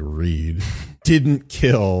 depending what you read, didn't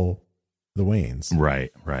kill the Waynes.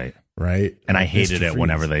 Right. And I hated it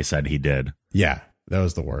whenever they said he did. Yeah, that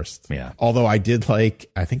was the worst. Yeah. Although I did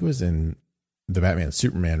like, I think it was in the Batman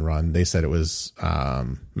Superman run, they said it was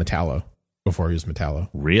Metallo before he was Metallo.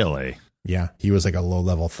 Really? Yeah. He was like a low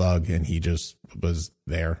level thug and he just was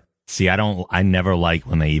there. See, I never like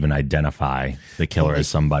when they even identify the killer as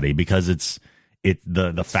somebody, because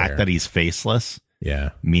the fact that he's faceless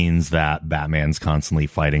means that Batman's constantly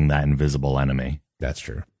fighting that invisible enemy. That's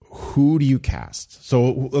true. Who do you cast?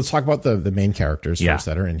 So let's talk about the main characters first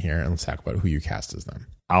that are in here, and let's talk about who you cast as them.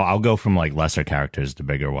 I'll go from like lesser characters to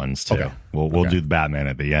bigger ones too. Okay. We'll do the Batman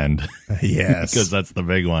at the end. Yes. Because that's the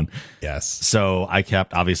big one. Yes. So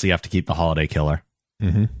obviously you have to keep the holiday killer.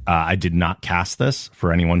 I did not cast this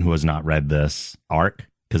for anyone who has not read this arc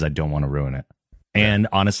because I don't want to ruin it. And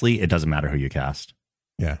honestly, it doesn't matter who you cast.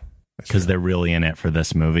 Yeah. Because they're really in it for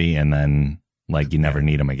this movie, and then like you never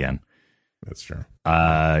need them again. That's true.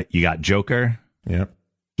 You got Joker. Yep.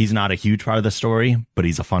 He's not a huge part of the story, but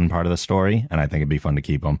he's a fun part of the story, and I think it'd be fun to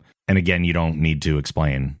keep him. And again, you don't need to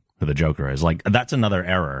explain who the Joker is. Like, that's another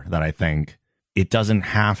error that I think it doesn't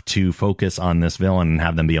have to focus on this villain and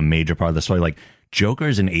have them be a major part of the story. Like,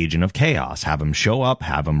 Joker's an agent of chaos. Have him show up,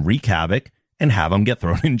 have him wreak havoc, and have him get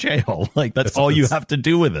thrown in jail. Like, that's all you have to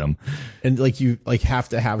do with him. And like, you like have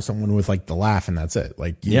to have someone with like the laugh, and that's it.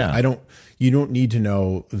 Like, you don't need to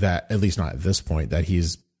know that, at least not at this point, that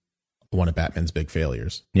he's one of Batman's big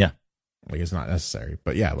failures. Yeah. Like, it's not necessary.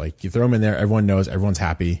 But yeah, like you throw him in there, everyone knows, everyone's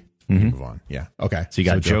happy. Move on. Yeah. Okay. So you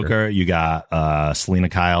got Joker, you got Selena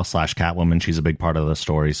Kyle / Catwoman. She's a big part of the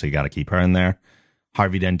story, so you got to keep her in there.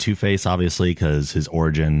 Harvey Dent Two-Face, obviously, because his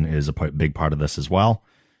origin is a big part of this as well.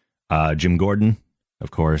 Jim Gordon,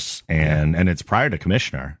 of course, and it's prior to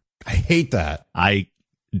Commissioner. I hate that. I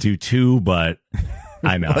do too, but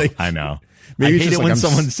I know, I know. Maybe I it's hate just it like when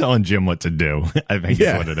someone's telling Jim what to do. I think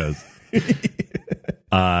Yeah. is what it is.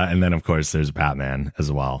 And then, of course, there's Batman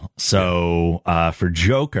as well. So for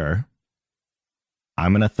Joker,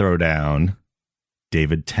 I'm going to throw down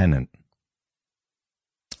David Tennant.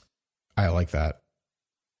 I like that.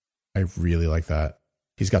 I really like that.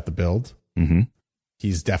 He's got the build. Mm-hmm.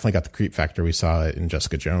 He's definitely got the creep factor. We saw it in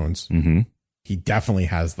Jessica Jones. Mm-hmm. He definitely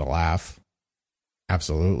has the laugh.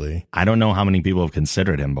 Absolutely. I don't know how many people have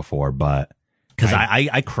considered him before, but because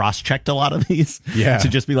I cross-checked a lot of these to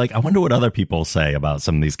just be like, I wonder what other people say about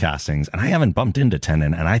some of these castings. And I haven't bumped into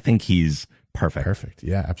Tennant, and I think he's perfect. Perfect.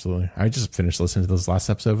 Yeah, absolutely. I just finished listening to this last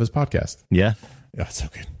episode of his podcast. Yeah. Yeah, it's so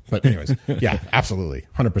good. But anyways, yeah, absolutely.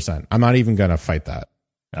 100%. I'm not even going to fight that.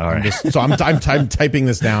 All right. I'm typing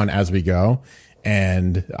this down as we go,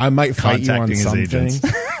 and I might fight you on Contacting his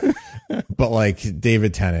something. But like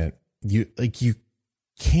David Tennant, you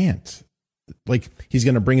can't. Like, he's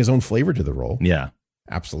going to bring his own flavor to the role. Yeah.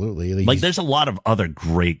 Absolutely. Like, there's a lot of other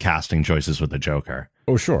great casting choices with the Joker.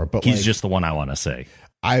 Oh, sure. But he's like, just the one I want to see.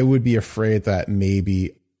 I would be afraid that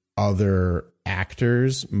maybe other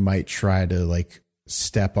actors might try to like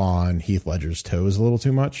step on Heath Ledger's toes a little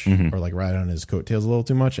too much, or like ride on his coattails a little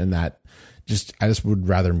too much. And I just would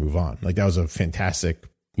rather move on. Like, that was a fantastic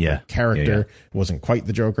character. Yeah. It wasn't quite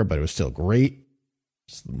the Joker, but it was still great.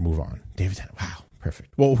 Just move on. David Tennant. Wow.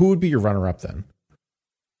 Perfect. Well, who would be your runner up then?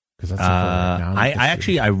 Because that's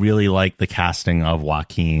I really like the casting of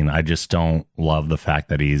Joaquin. I just don't love the fact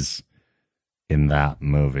that he's in that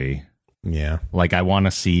movie. Yeah. Like, I want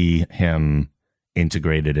to see him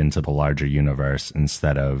integrated into the larger universe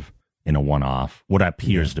instead of in a one-off, what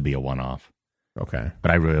appears to be a one-off. Okay.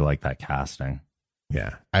 But I really like that casting.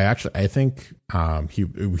 Yeah. I think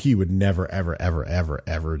he would never, ever, ever, ever,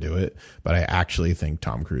 ever do it. But I actually think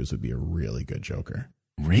Tom Cruise would be a really good Joker.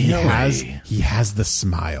 Really? He has the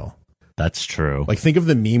smile. That's true. Like, think of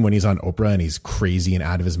the meme when he's on Oprah and he's crazy and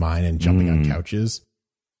out of his mind and jumping on couches.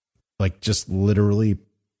 Like, just literally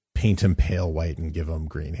paint him pale white and give him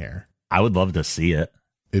green hair. I would love to see it.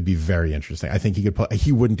 It'd be very interesting. I think he could play.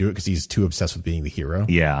 He wouldn't do it because he's too obsessed with being the hero.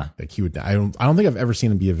 Yeah. Like, he would. I don't think I've ever seen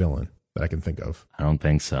him be a villain that I can think of. I don't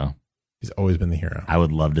think so. He's always been the hero. I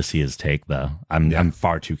would love to see his take, though. I'm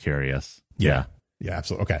far too curious. Yeah,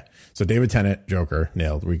 absolutely. Okay, so David Tennant, Joker,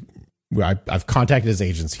 nailed. I've contacted his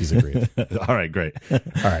agents. He's agreed. All right, great. All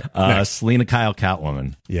right, Selena Kyle,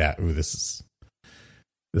 Catwoman. Yeah. Ooh, this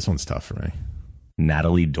one's tough for me.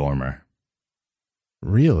 Natalie Dormer.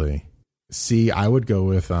 Really? See, I would go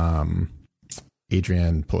with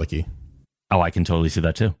Adrienne Palicki. Oh, I can totally see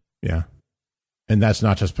that too. Yeah. And that's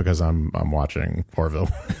not just because I'm watching Orville.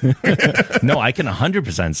 No, I can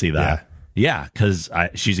 100% see that. Yeah, because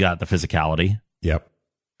she's got the physicality. Yep.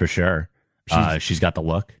 For sure. She's got the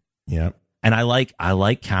look. Yep. And I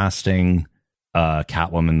like casting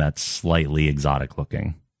Catwoman that's slightly exotic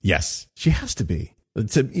looking. Yes. She has to be.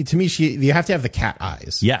 To me, you have to have the cat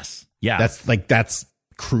eyes. Yes. Yeah. That's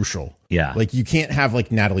crucial. Yeah. Like, you can't have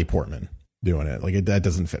like Natalie Portman doing it. Like, that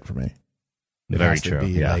doesn't fit for me. It Very has true. to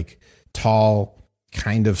be Yeah. like tall,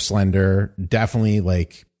 kind of slender, definitely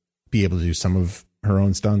like be able to do some of her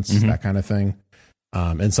own stunts, that kind of thing.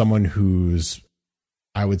 And someone who's,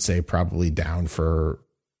 I would say, probably down for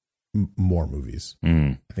more movies.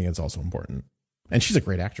 I think it's also important. And she's a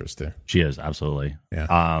great actress too. She is, absolutely.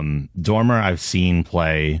 Yeah. Dormer, I've seen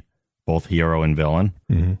play both hero and villain.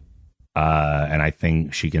 And I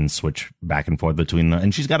think she can switch back and forth between them.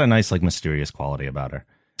 And she's got a nice, like, mysterious quality about her.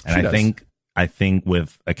 And I think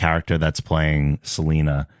with a character that's playing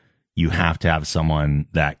Selena, you have to have someone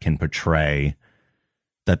that can portray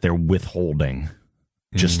that they're withholding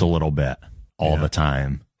just a little bit all the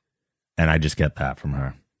time. And I just get that from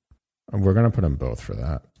her. We're going to put them both for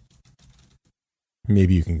that.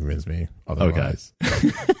 Maybe you can convince me otherwise.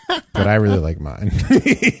 Okay. But I really like mine.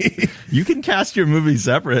 You can cast your movies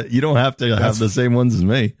separate. You don't have to have the same ones as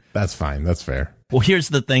me. That's fine. That's fair. Well, here's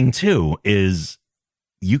the thing, too, is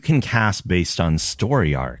you can cast based on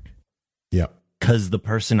story arc. Yep. Because the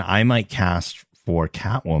person I might cast for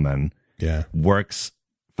Catwoman works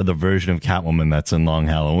for the version of Catwoman that's in Long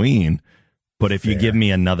Halloween. But if you give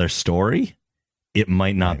me another story, it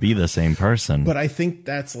might not be the same person. But I think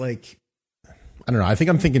that's like, I don't know. I think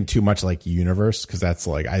I'm thinking too much like universe, because that's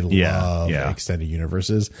like, I love extended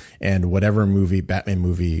universes, and whatever Batman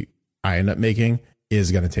movie I end up making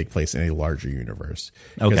is going to take place in a larger universe.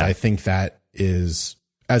 Because I think that is,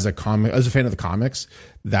 as a fan of the comics,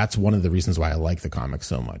 that's one of the reasons why I like the comics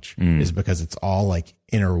so much is because it's all like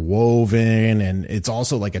interwoven, and it's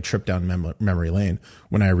also like a trip down memory lane.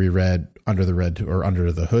 When I reread Under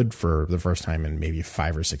the Hood for the first time in maybe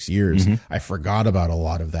 5 or 6 years, I forgot about a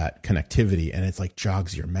lot of that connectivity, and it's like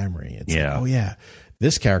jogs your memory. It's like, oh yeah,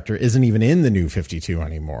 this character isn't even in the New 52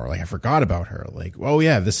 anymore. Like I forgot about her. Like, oh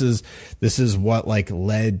yeah, this is what like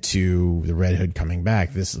led to the Red Hood coming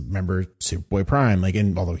back. Remember Superboy Prime, like,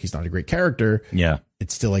 and although he's not a great character,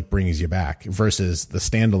 it still like brings you back versus the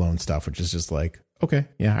standalone stuff, which is just like, okay,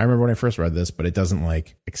 yeah, I remember when I first read this, but it doesn't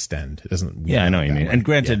like extend. It doesn't. Yeah, I know what you mean. And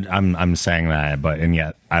granted, I'm saying that, but and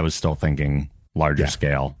yet I was still thinking larger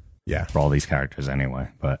scale. Yeah, for all these characters anyway.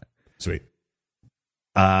 But sweet.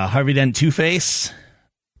 Harvey Dent Two-Face,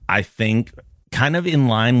 I think, kind of in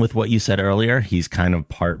line with what you said earlier. He's kind of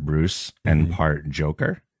part Bruce and part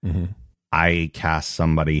Joker. I cast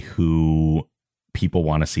somebody who people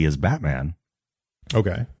want to see as Batman.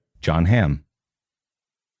 Okay, John Hamm.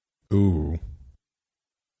 Ooh.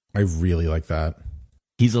 I really like that.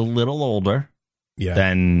 He's a little older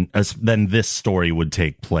than this story would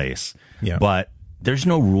take place. Yeah. But there's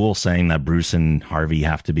no rule saying that Bruce and Harvey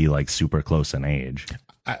have to be like super close in age.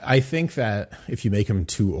 I think that if you make him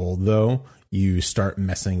too old, though, you start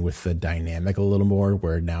messing with the dynamic a little more,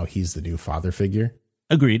 where now he's the new father figure.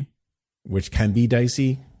 Agreed. Which can be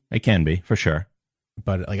dicey. It can be, for sure.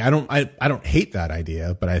 But like, I don't hate that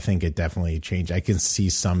idea, but I think it definitely changed. I can see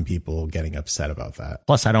some people getting upset about that.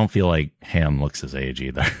 Plus, I don't feel like Ham looks his age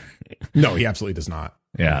either. No, he absolutely does not.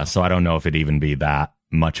 Yeah, no. So I don't know if it'd even be that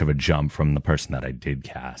much of a jump from the person that I did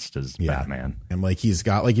cast as Batman. And like, he's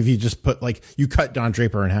got like, if you just put like, you cut Don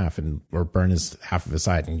Draper in half or burn his half of his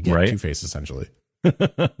side, and you get Two-Face essentially.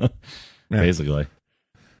 Basically.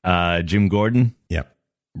 Jim Gordon. Yep.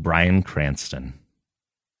 Bryan Cranston.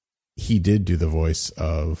 He did do the voice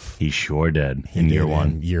of. He sure did in year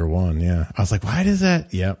one. Year one, yeah. I was like, why does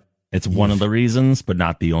that? Yep. It's one of the reasons, but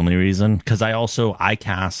not the only reason. Because I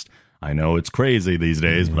cast. I know it's crazy these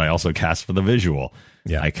days, but I also cast for the visual.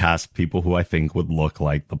 Yeah. I cast people who I think would look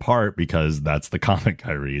like the part because that's the comic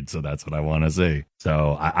I read. So that's what I want to see.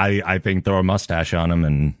 So I think throw a mustache on him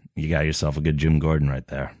and you got yourself a good Jim Gordon right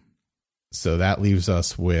there. So that leaves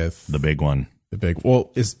us with the big one.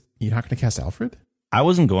 Well, you're not going to cast Alfred? I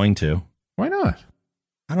wasn't going to. Why not?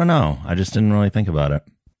 I don't know. I just didn't really think about it.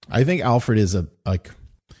 I think Alfred is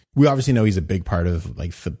we obviously know he's a big part of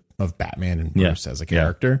of Batman and Bruce as a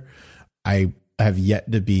character. Yeah. I have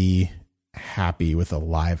yet to be happy with a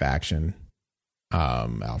live action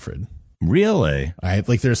Alfred. Really?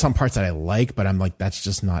 There's some parts that I like, but I'm like, that's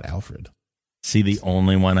just not Alfred. See, the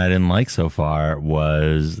only one I didn't like so far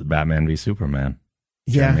was Batman v Superman.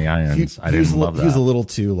 Jeremy Irons. I didn't love that. He was a little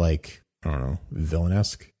too I don't know,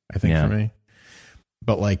 villain-esque, I think, for me.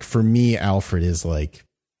 But for me, Alfred is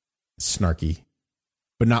snarky,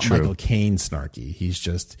 but not Michael Caine snarky.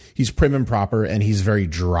 He's prim and proper, and he's very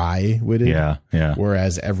dry-witted. Yeah.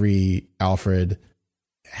 Whereas every Alfred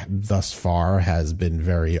thus far has been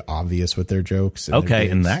very obvious with their jokes. Okay,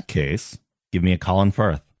 in that case, give me a Colin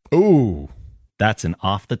Firth. Ooh. That's an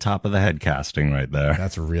off the top of the head casting right there.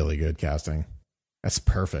 That's really good casting. That's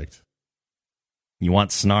perfect. You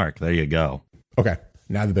want snark. There you go. Okay.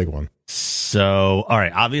 Now the big one. So, all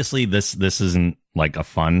right. Obviously, this isn't a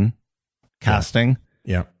fun casting.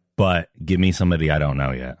 Yeah. But give me somebody I don't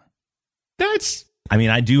know yet.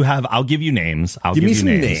 I'll give you names. Give you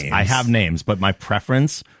names. I have names, but my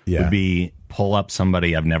preference would be pull up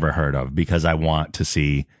somebody I've never heard of because I want to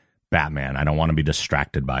see Batman. I don't want to be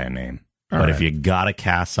distracted by a name. But if you got to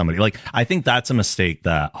cast somebody, I think that's a mistake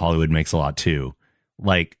that Hollywood makes a lot too.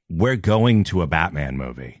 We're going to a Batman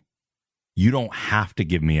movie. You don't have to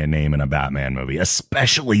give me a name in a Batman movie,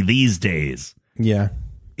 especially these days. Yeah.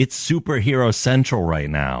 It's superhero central right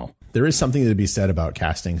now. There is something to be said about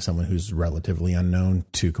casting someone who's relatively unknown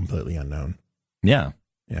to completely unknown. Yeah.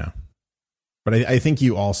 Yeah. But I think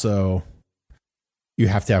you have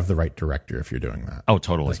to have the right director if you're doing that. Oh,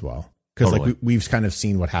 totally. As well. Because we've kind of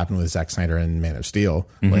seen what happened with Zack Snyder and Man of Steel.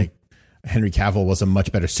 Mm-hmm. Henry Cavill was a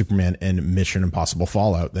much better Superman in Mission Impossible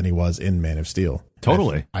Fallout than he was in Man of Steel.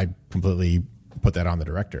 Totally. I completely put that on the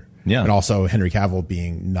director. Yeah. And also Henry Cavill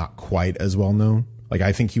being not quite as well known.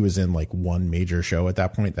 I think he was in one major show at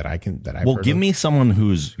that point that I've give me someone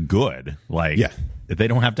who's good. They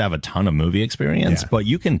don't have to have a ton of movie experience, but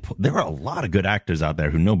there are a lot of good actors out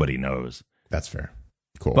there who nobody knows. That's fair.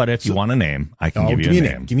 Cool. But if you want a name, I can give you a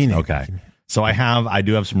name. Give me a name. Okay. So I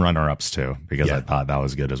do have some runner-ups too, because I thought that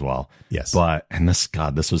was good as well. Yes. But,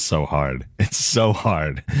 this was so hard. It's so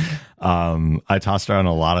hard. I tossed around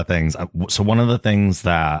a lot of things. So one of the things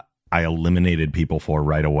that I eliminated people for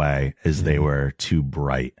right away is they were too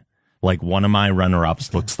bright. Like one of my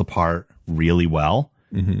runner-ups looks the part really well,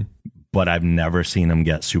 but I've never seen him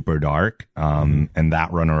get super dark. And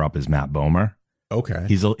that runner-up is Matt Bomer. Okay.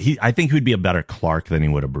 I think he would be a better Clark than he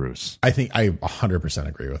would a Bruce. I think I 100%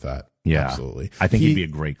 agree with that. Yeah, absolutely. I think he'd be a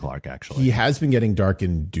great Clark, actually. He has been getting dark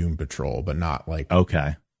in Doom Patrol, but not like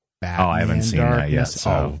okay. Batman I haven't seen darkness. that yet.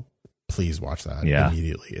 So. Oh, please watch that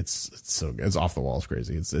immediately. It's so good. It's off the walls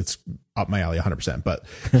crazy. It's up my alley 100%. But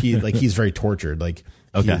he's very tortured. Like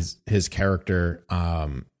his character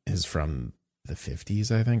is from the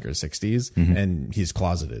 50s, I think, or 60s, and he's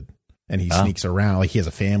closeted. And he sneaks around. Like he has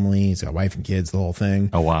a family. He's got a wife and kids, the whole thing.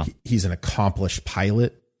 Oh, wow. He's an accomplished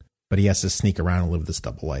pilot, but he has to sneak around and live this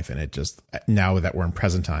double life. And it just, now that we're in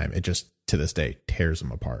present time, it just, to this day, tears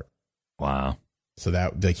him apart. Wow. So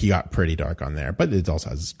that, like, he got pretty dark on there, but it also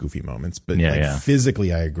has goofy moments. But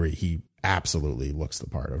physically, I agree. He absolutely looks the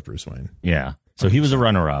part of Bruce Wayne. Yeah. So he was a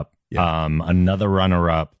runner-up. Yeah. Another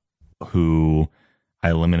runner-up who I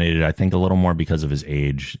eliminated, I think, a little more because of his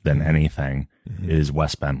age than anything, is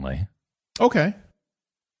Wes Bentley. Okay.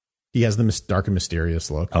 He has the dark and mysterious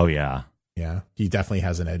look. Oh, yeah. Yeah. He definitely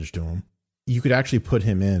has an edge to him. You could actually put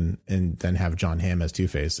him in and then have John Hamm as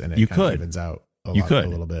Two-Face, and it kind of evens out a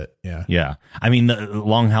little bit. Yeah. Yeah. I mean, the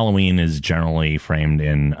Long Halloween is generally framed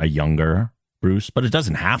in a younger Bruce, but it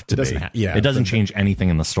doesn't have to be. It doesn't change anything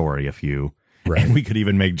in the story if you... Right. And we could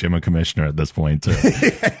even make Jim a commissioner at this point, too.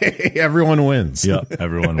 Everyone wins. Yep,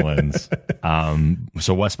 everyone wins.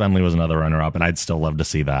 So Wes Bentley was another runner-up, and I'd still love to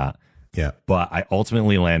see that. Yeah. But I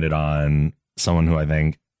ultimately landed on someone who I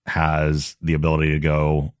think has the ability to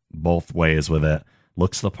go both ways with it,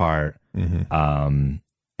 looks the part, and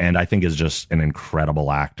I think is just an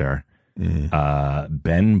incredible actor.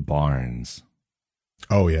 Ben Barnes.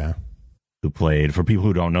 Oh, yeah. Who played, for people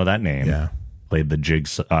who don't know that name, played the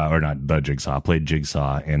Jigsaw, played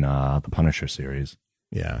Jigsaw in the Punisher series.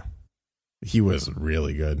 Yeah. He was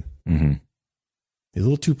really good. He's a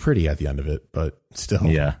little too pretty at the end of it, but still.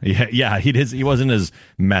 Yeah. He wasn't as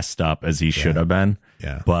messed up as he should have been.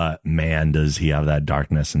 Yeah. But man, does he have that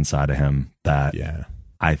darkness inside of him that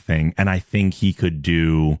I think he could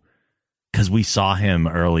do, because we saw him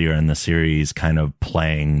earlier in the series kind of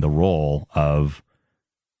playing the role of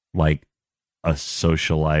like a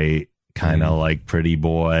socialite, kind of like pretty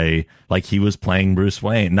boy, like he was playing Bruce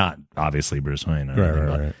Wayne, not obviously Bruce Wayne,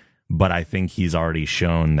 right. But I think he's already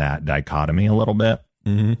shown that dichotomy a little bit.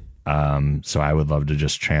 So I would love to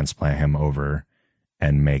just transplant him over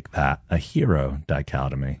and make that a hero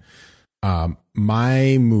dichotomy.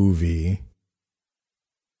 My movie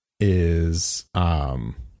is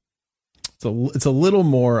it's a little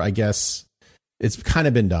more, I guess. It's kind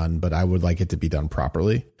of been done, but I would like it to be done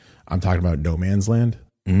properly. I'm talking about No Man's Land.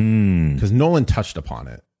 Because Nolan touched upon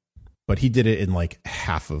it, but he did it in like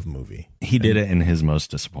half of movie. He did it in his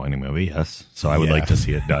most disappointing movie, yes. So I would like to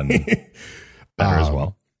see it done better as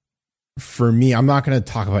well. For me, I'm not going to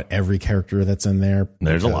talk about every character that's in there.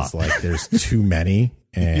 There's a lot. Like, there's too many,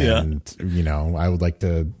 and I would like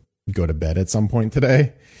to go to bed at some point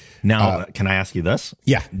today. Now, can I ask you this?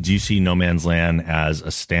 Yeah. Do you see No Man's Land as a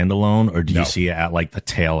standalone, or do you see it at like the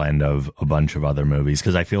tail end of a bunch of other movies?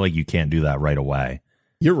 Because I feel like you can't do that right away.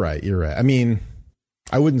 You're right. I mean,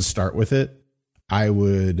 I wouldn't start with it. I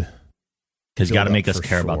would, because you got to make us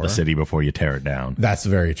care about the city before you tear it down. That's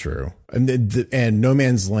very true. And No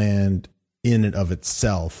Man's Land in and of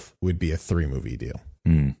itself would be a 3-movie deal,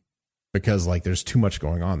 because like there's too much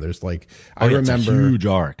going on. There's like I remember, it's a huge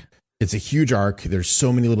arc. It's a huge arc. There's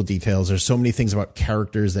so many little details. There's so many things about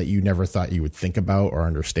characters that you never thought you would think about or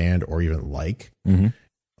understand or even like.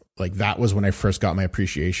 Like that was when I first got my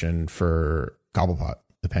appreciation for Cobblepot,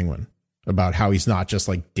 the Penguin, about how he's not just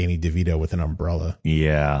like Danny DeVito with an umbrella.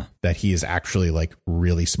 Yeah. That he is actually like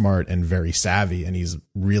really smart and very savvy, and he's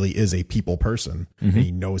really is a people person, and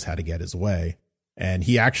he knows how to get his way. And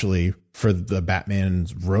he actually, for the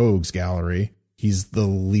Batman's rogues gallery, he's the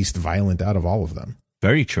least violent out of all of them.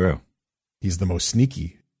 Very true. He's the most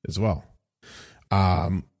sneaky as well.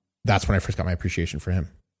 That's when I first got my appreciation for him,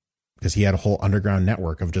 because he had a whole underground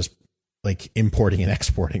network of just like importing and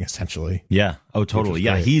exporting, essentially. Yeah. Oh, totally.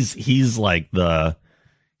 Yeah. He's like an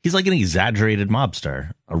exaggerated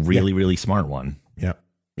mobster, a really smart one. Yeah.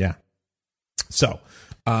 Yeah. So,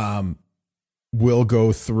 we'll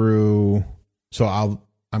go through. So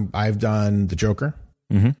I've done the Joker,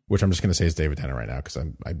 which I'm just going to say is David Tennant right now, because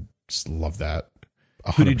I just love that.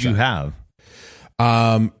 100%. Who did you have?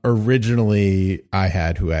 Originally, I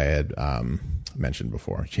had who I had mentioned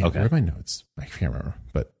before. Where are my notes? I can't remember,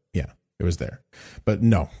 but yeah, it was there. But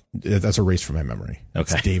no, that's erased from my memory.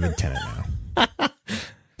 Okay. It's David Tennant now.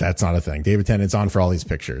 That's not a thing. David Tennant's on for all these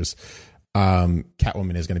pictures.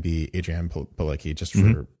 Catwoman is going to be Adrienne Palicki, just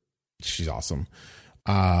for she's awesome.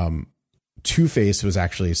 Two-Face was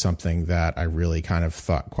actually something that I really kind of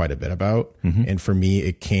thought quite a bit about. And for me,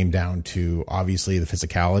 it came down to obviously the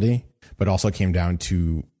physicality, but also came down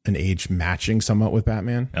to an age matching somewhat with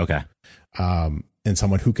Batman. Okay. And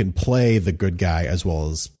someone who can play the good guy as well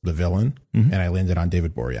as the villain. And I landed on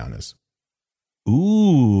David Boreanaz.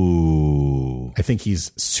 Ooh. I think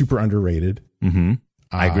he's super underrated.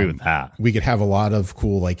 I agree with that. We could have a lot of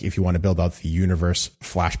cool, like if you want to build out the universe,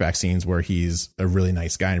 flashback scenes where he's a really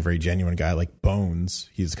nice guy and a very genuine guy, like Bones.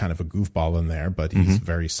 He's kind of a goofball in there, but he's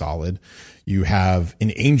very solid. You have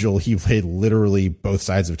in Angel, he played literally both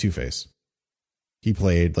sides of Two-Face. He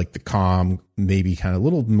played like the calm, maybe kind of a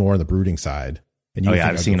little more on the brooding side. And you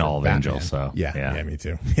I've seen all of Angel, so yeah, me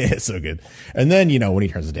too. It's so good. And then, when he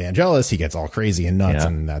turns into Angelus, he gets all crazy and nuts,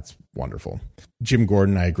 and that's wonderful. Jim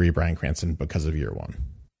Gordon, I agree, Bryan Cranston because of Year One.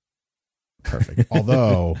 Perfect.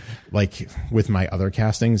 Although, like with my other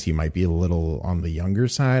castings, he might be a little on the younger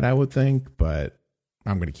side, I would think, but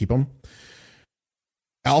I'm going to keep him.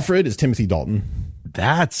 Alfred is Timothy Dalton.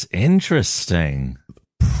 That's interesting.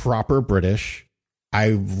 Proper British. I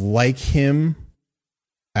like him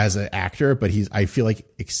as an actor, but I feel like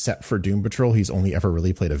except for Doom Patrol, he's only ever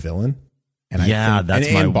really played a villain. And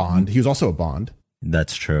and Bond. He was also a Bond.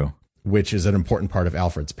 That's true. Which is an important part of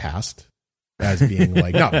Alfred's past as being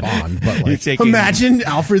like, not Bond, but like, imagine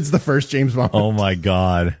Alfred's the first James Bond. Oh my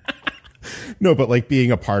God. No, but like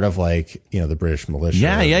being a part of like, the British militia.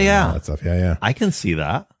 Yeah. All that stuff. Yeah. I can see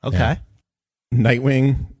that. Okay. Yeah.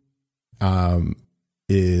 Nightwing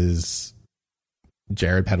is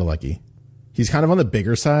Jared Padalecki. He's kind of on the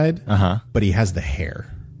bigger side, but he has the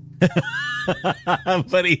hair.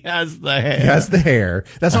 But he has the hair. He has the hair.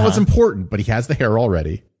 That's not what's important, but he has the hair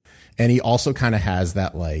already. And he also kind of has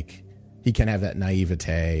that, like, he can have that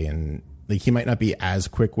naivete and like he might not be as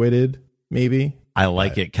quick-witted, maybe. I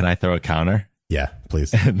like it. Can I throw a counter? Yeah,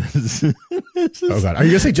 please. Oh, God. Are you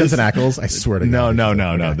going to say Jensen Ackles? I swear to God.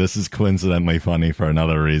 No. This is coincidentally funny for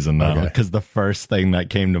another reason, though. Because the first thing that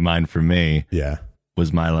came to mind for me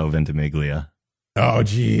was Milo Ventimiglia. Oh,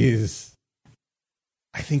 geez.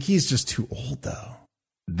 I think he's just too old, though.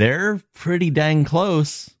 They're pretty dang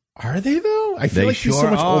close. Are they, though? I feel like he's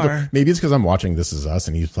so much older. Maybe it's because I'm watching This Is Us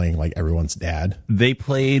and he's playing like everyone's dad. They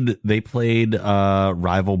played rival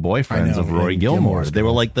boyfriends of Roy Gilmore. They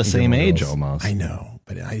were like the same age almost. I know,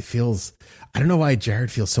 but I don't know why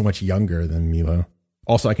Jared feels so much younger than Milo.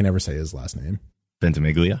 Also, I can never say his last name.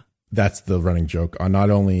 Ventimiglia? That's the running joke on not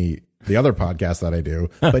only the other podcast that I do,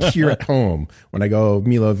 but here at home when I go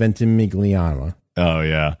Milo Ventimigliano. Oh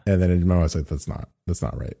yeah. And then in I was like, that's not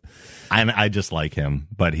right. I just like him,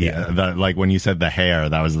 but like when you said the hair,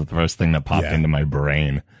 that was the first thing that popped into my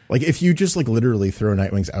brain. Like if you just like literally throw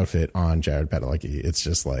Nightwing's outfit on Jared Padalecki, it's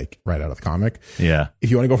just like right out of the comic. Yeah.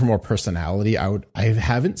 If you want to go for more personality, I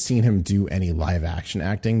haven't seen him do any live action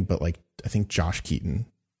acting, but like I think Josh Keaton,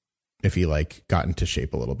 if he like got into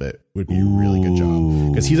shape a little bit, would be a really good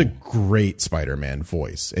job because he's a great Spider-Man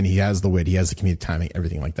voice and he has the wit, he has the comedic timing,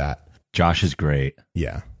 everything like that. Josh is great.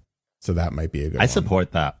 Yeah. So that might be a good one. I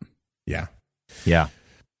support that. Yeah. Yeah.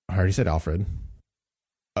 I already said Alfred.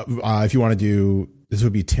 If you want to do, this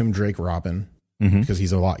would be Tim Drake Robin because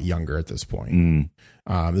he's a lot younger at this point.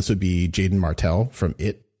 This would be Jaden Martell from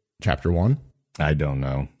It Chapter 1. I don't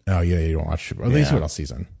know. Oh, yeah. You don't watch. At least what else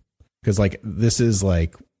season? Because like this is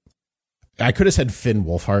like, I could have said Finn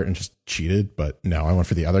Wolfhard and just cheated, but no, I went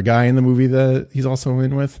for the other guy in the movie that he's also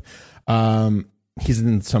in with. He's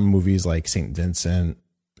in some movies like St. Vincent,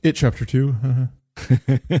 It Chapter 2.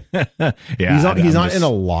 He's not in a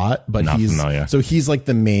lot, but he's familiar. So he's like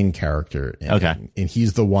the main character. And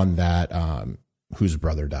he's the one that whose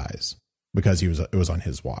brother dies because it was on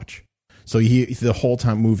his watch. So the whole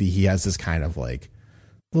time movie he has this kind of like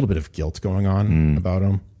a little bit of guilt going on about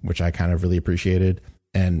him, which I kind of really appreciated.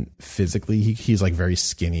 And physically, he's like very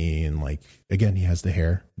skinny and like, again, he has the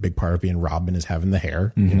hair. Big part of being Robin is having the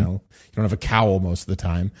hair. You don't have a cowl most of the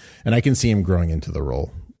time. And I can see him growing into the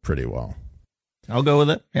role pretty well. I'll go with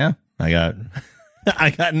it. Yeah. I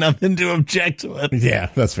got nothing to object to it. Yeah,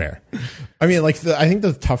 that's fair. I mean, like I think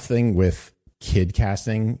the tough thing with kid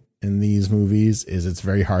casting in these movies is it's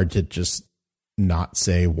very hard to just not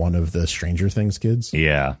say one of the Stranger Things kids.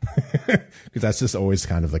 Yeah. Because that's just always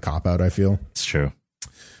kind of the cop out, I feel. It's true.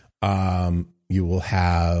 You will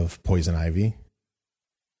have Poison Ivy.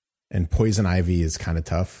 And Poison Ivy is kind of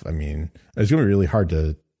tough. I mean, it's going to be really hard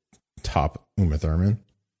to top Uma Thurman.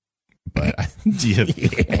 But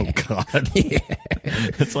oh God.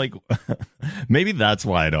 It's like maybe that's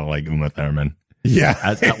why I don't like Uma Thurman.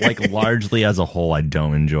 Yeah. Like largely as a whole, I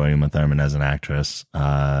don't enjoy Uma Thurman as an actress.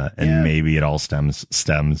 And maybe it all stems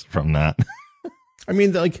from that. I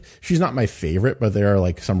mean, like, she's not my favorite, but there are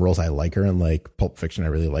like some roles I like her in, like Pulp Fiction. I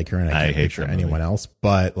really like her, and I can't hate picture that anyone movie. else.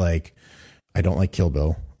 But like, I don't like Kill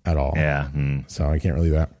Bill at all. Yeah. So I can't really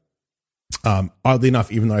do that. Oddly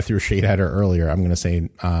enough, even though I threw shade at her earlier, I'm going to say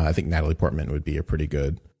I think Natalie Portman would be a pretty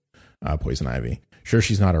good Poison Ivy. Sure,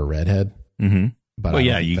 she's not a redhead, Mm-hmm. but Well, I don't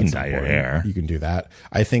yeah, think you can that's dye your important. hair. You can do that.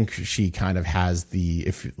 I think she kind of has the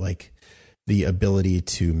ability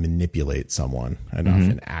to manipulate someone enough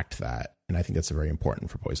Mm-hmm. and act that. And I think that's very important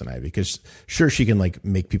for Poison Ivy, because sure, she can like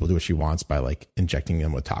make people do what she wants by like injecting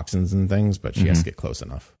them with toxins and things, but she has Mm-hmm. to get close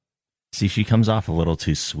enough. See, she comes off a little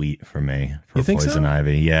too sweet for me for You think Poison so?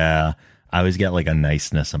 Ivy. Yeah. I always get like a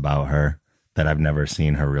niceness about her that I've never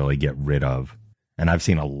seen her really get rid of. And I've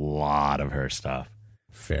seen a lot of her stuff.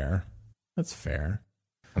 Fair. That's fair.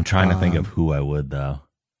 I'm trying to think of who I would, though.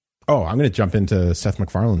 Oh, I'm going to jump into Seth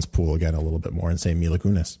MacFarlane's pool again a little bit more and say Mila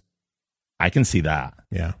Kunis. I can see that.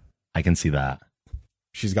 Yeah. I can see that.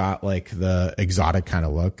 She's got like the exotic kind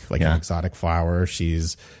of look, like Yeah. an exotic flower.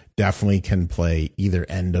 She's definitely can play either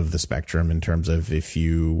end of the spectrum in terms of if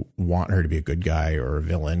you want her to be a good guy or a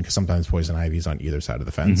villain, because sometimes Poison Ivy's on either side of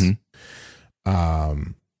the fence.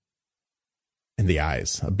 And the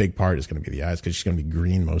eyes, a big part is going to be the eyes, because she's going to be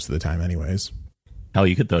green most of the time anyways. Hell,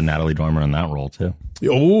 you could throw Natalie Dormer in that role, too.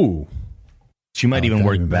 Oh, She might I like even that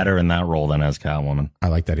work even better in that role than as Catwoman. I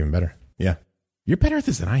like that even better. Yeah. You're better at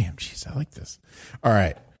this than I am. Jeez, I like this. All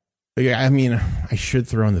right. Yeah, I mean, I should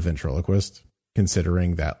throw in the ventriloquist,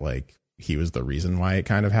 considering that like he was the reason why it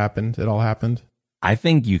kind of happened. It all happened. I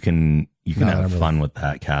think you can No, have I'm really- fun with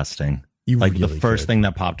that casting. You Like the really first could. thing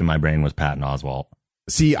that popped in my brain was Patton Oswalt.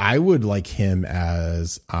 See, I would like him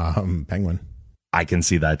as Penguin. I can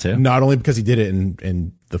see that too. Not only because he did it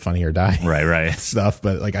in the Funny or Die Right. stuff,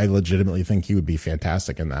 but like I legitimately think he would be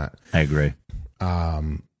fantastic in that. I agree.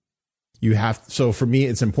 You have, so for me,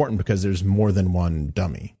 it's important because there's more than one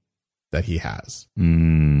dummy that he has.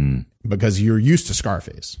 Because you're used to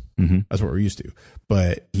Scarface. That's what we're used to.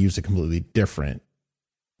 But he used a completely different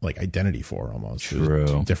like identity for almost. It was True.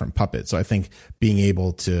 two different puppets. So I think being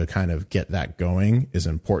able to kind of get that going is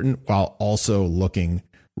important, while also looking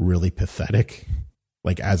really pathetic,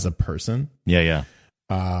 like as a person. Yeah.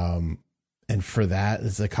 And for that,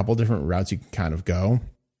 there's a couple different routes you can kind of go.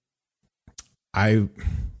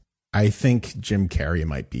 I think Jim Carrey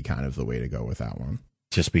might be kind of the way to go with that one.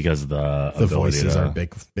 Just because the The ability voices to- are a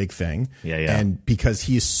big thing. Yeah. And because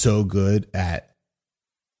he's so good at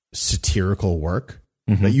satirical work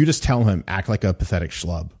that you just tell him act like a pathetic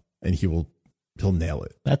schlub and he'll nail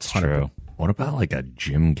it. That's 100%. true. What about like a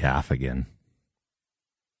Jim Gaffigan?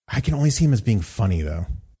 I can only see him as being funny though.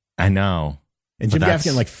 I know. And But Jim that's-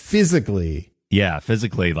 Gaffigan, like physically, Yeah,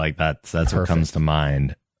 physically, like that's what Perfect. comes to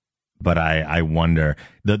mind. But I wonder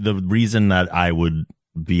the reason that I would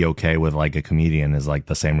be okay with like a comedian is like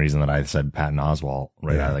the same reason that I said Patton Oswalt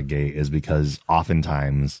right Yeah. out of the gate, is because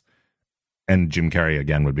oftentimes, and Jim Carrey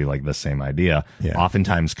again would be like the same idea. Yeah.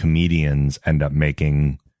 Oftentimes comedians end up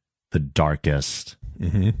making the darkest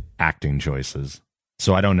acting choices.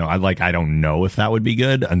 So I don't know. I don't know if that would be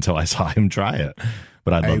good until I saw him try it.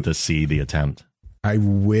 But I'd love to see the attempt. I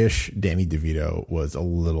wish Danny DeVito was a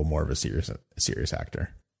little more of a serious actor.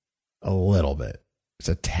 A little bit. It's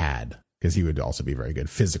a tad, because he would also be very good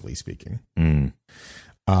physically speaking.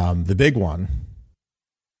 The big one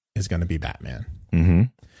is going to be Batman. Mm-hmm.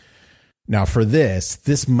 Now, for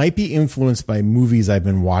this might be influenced by movies I've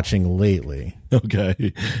been watching lately,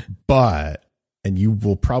 Okay. but, and you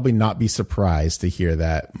will probably not be surprised to hear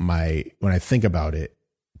that when I think about it,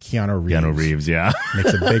 Keanu Reeves Yeah.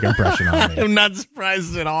 makes a big impression on me. I'm not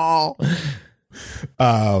surprised at all.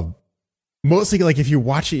 Mostly like if you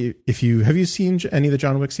watch it, have you seen any of the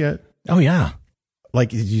John Wicks yet? Oh yeah. Like,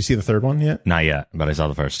 did you see the third one yet? Not yet, but I saw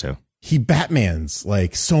the first two. He Batman's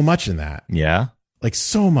like so much in that, Yeah. like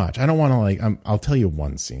so much. I don't want to like. I'll tell you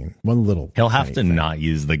one scene, one little. He'll have tiny to thing. not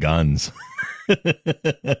use the guns. That's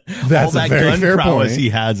All that a very gun fair prowess point. he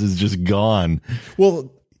has is just gone.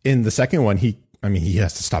 Well, in the second one, he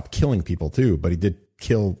has to stop killing people too, but he did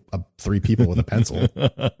kill 3 people with a pencil.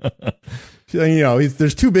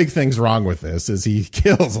 There's 2 big things wrong with this: is he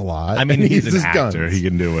kills a lot. I mean, and he's an uses actor. guns. He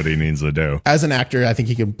can do what he needs to do. As an actor, I think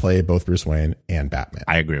he can play both Bruce Wayne and Batman.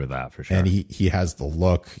 I agree with that for sure. And he has the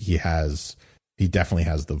look. He definitely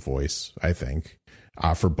has the voice, I think,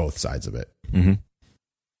 for both sides of it.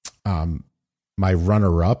 My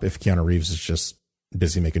runner-up, if Keanu Reeves is just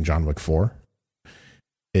busy making John Wick 4,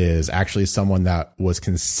 is actually someone that was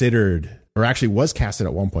considered, or actually was casted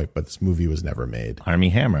at one point, but this movie was never made. Army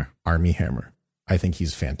Hammer. Army Hammer. I think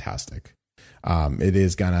he's fantastic. It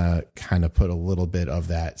is gonna kind of put a little bit of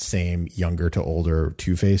that same younger to older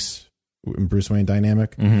Two-Face Bruce Wayne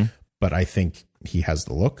dynamic, but I think he has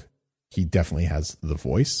the look. He definitely has the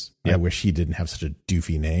voice. Yep. I wish he didn't have such a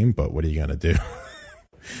doofy name, but what are you gonna do?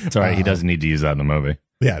 It's all right. He doesn't need to use that in the movie.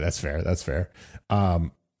 Yeah, that's fair. That's fair.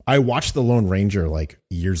 I watched The Lone Ranger like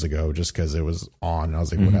years ago just because it was on. And I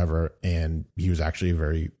was like, whatever. And he was actually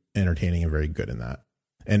very entertaining and very good in that.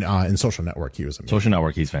 And in Social Network, he was amazing. Social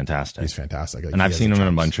Network, he's fantastic. He's fantastic. Like, and he I've has seen the him in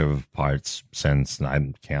a chops. bunch of parts since.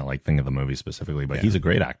 I can't like think of the movie specifically, but he's a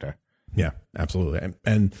great actor. Yeah, absolutely.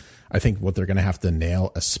 And I think what they're going to have to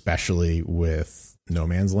nail, especially with No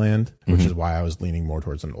Man's Land, which is why I was leaning more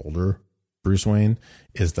towards an older Bruce Wayne,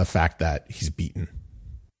 is the fact that he's beaten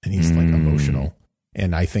and he's like emotional.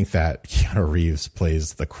 And I think that Keanu Reeves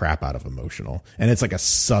plays the crap out of emotional, and it's like a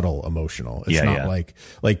subtle emotional. It's not like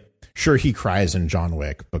sure, he cries in John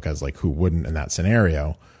Wick because like who wouldn't in that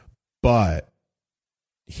scenario, but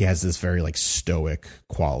he has this very like stoic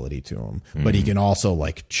quality to him, but he can also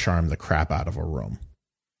like charm the crap out of a room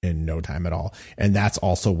in no time at all. And that's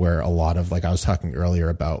also where a lot of, like I was talking earlier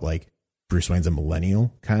about like Bruce Wayne's a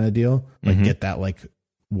millennial kind of deal, like get that, like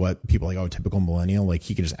what people like, oh, typical millennial, like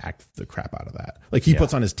he can just act the crap out of that. Like he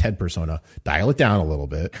puts on his Ted persona, dial it down a little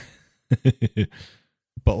bit.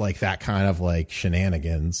 But like that kind of like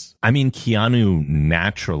shenanigans. I mean, Keanu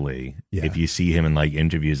naturally, if you see him in like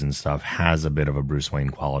interviews and stuff, has a bit of a Bruce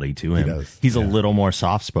Wayne quality to him. He does. He's a little more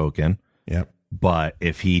soft spoken. Yep. But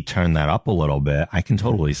if he turned that up a little bit, I can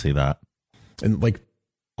totally see that. And like,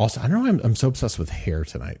 also, I don't know, I'm so obsessed with hair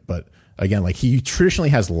tonight, but again, like he traditionally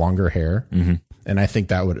has longer hair. And I think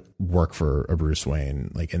that would work for a Bruce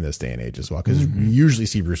Wayne, like in this day and age as well. Cause we usually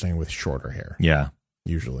see Bruce Wayne with shorter hair. Yeah.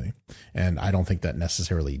 Usually. And I don't think that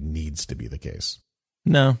necessarily needs to be the case.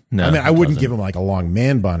 No. I mean, I wouldn't give him like a long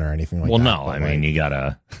man bun or anything like that. Well, no, but I mean, you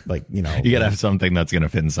gotta, like, you know, you gotta have something that's gonna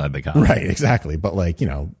fit inside the costume. right, exactly. But like, you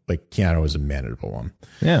know, like Keanu is a manageable one.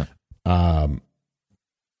 Yeah.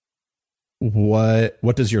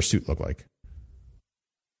 What does your suit look like?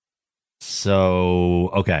 So,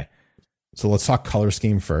 okay. So let's talk color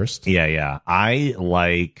scheme first. Yeah. I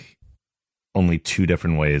like only two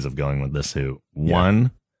different ways of going with this suit.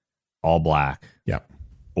 One, all black. Yep.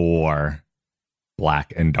 Or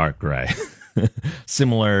black and dark gray.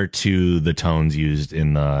 Similar to the tones used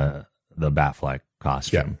in the Batfleck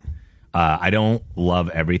costume. I don't love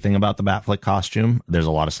everything about the Batfleck costume. There's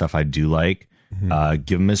a lot of stuff I do like.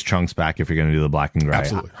 Give him his trunks back if you're going to do the black and gray.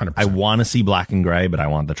 Absolutely, 100%. I want to see black and gray, but I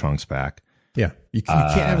want the trunks back. Yeah. You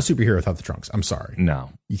can't have a superhero without the trunks. I'm sorry. No.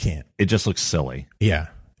 You can't. It just looks silly. Yeah.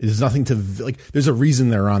 There's nothing to, like, there's a reason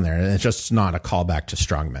they're on there, and it's just not a callback to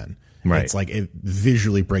strongmen. Right. It's like it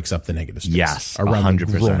visually breaks up the negative space. Yes, around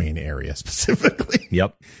 100%. the groin area specifically.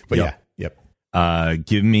 Yep. But Yep. Yep.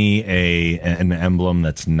 Give me an emblem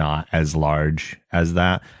that's not as large as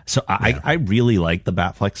that. So I really like the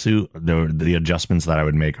Batfleck suit. The adjustments that I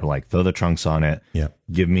would make are like throw the trunks on it. Yep.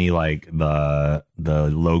 Give me like the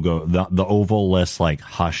logo, the oval list like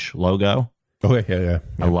Hush logo. Okay. Yeah.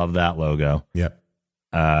 I love that logo. Yep.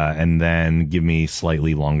 And then give me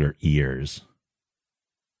slightly longer ears.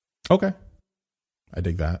 Okay. I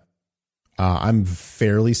dig that. I'm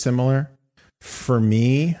fairly similar. For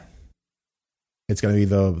me, it's going to be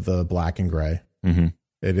the black and gray.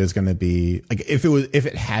 It is going to be like if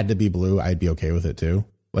it had to be blue, I'd be okay with it too.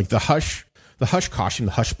 Like the Hush costume,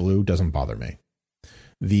 the Hush blue doesn't bother me.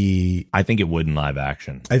 I think it would in live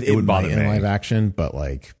action. It would bother me in me live action, but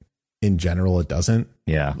like in general, it doesn't.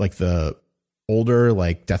 Yeah. Like the older,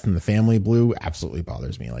 like Death in the Family blue absolutely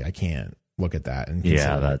bothers me. Like I can't look at that and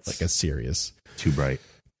consider that's like a serious. Too bright.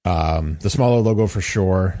 The smaller logo for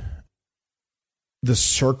sure. The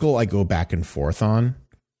circle I go back and forth on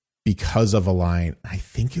because of a line. I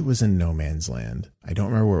think it was in No Man's Land. I don't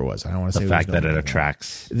remember where it was. I don't want to say The fact that it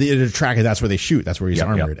attracts. It attracts. That's where they shoot. That's where he's Yep,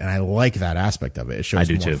 armored, and I like that aspect of it. It shows I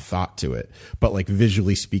do more too. thought to it. But like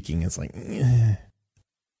visually speaking, it's like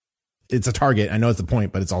it's a target. I know it's the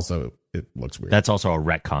point, but it's also it looks weird. That's also a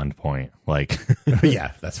retconned point. Like,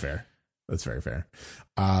 yeah, that's fair. That's very fair.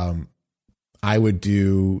 I would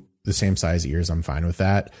do the same size ears. I'm fine with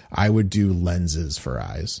that. I would do lenses for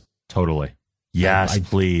eyes. totally. Yes,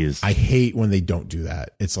 please. I hate when they don't do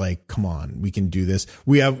that. It's like, come on, we can do this.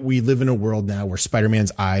 We live in a world now where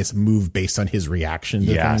Spider-Man's eyes move based on his reaction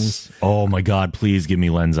to things. Oh my God, please give me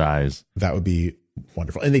lens eyes. That would be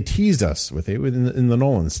wonderful. And they teased us with it in the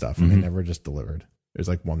Nolan stuff, and they never just delivered. There's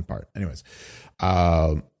like one part. Anyways.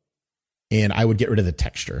 And I would get rid of the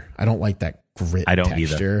texture. I don't like that grit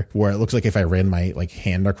texture where it looks like if I ran my like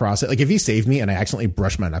hand across it. Like if he saved me and I accidentally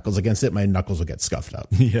brushed my knuckles against it, my knuckles would get scuffed up.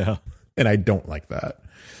 Yeah. And I don't like that.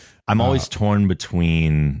 I'm always torn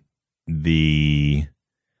between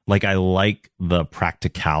I like the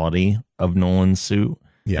practicality of Nolan's suit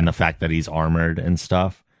and the fact that he's armored and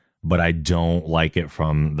stuff, but I don't like it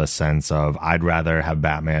from the sense of I'd rather have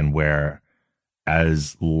Batman wear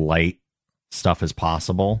as light stuff as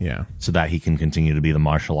possible so that he can continue to be the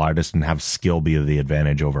martial artist and have skill be the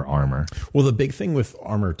advantage over armor. Well, the big thing with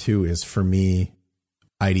armor too is, for me,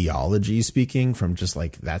 ideology speaking, from just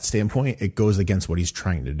like that standpoint, it goes against what he's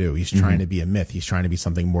trying to do. He's trying to be a myth. He's trying to be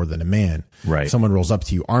something more than a man. Right. If someone rolls up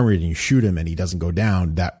to you armored and you shoot him and he doesn't go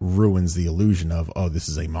down, that ruins the illusion of, oh, this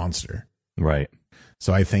is a monster. Right.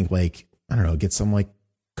 So I think, like, I don't know, get some like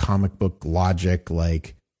comic book logic,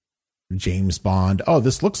 like James Bond. Oh,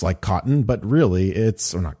 this looks like cotton, but really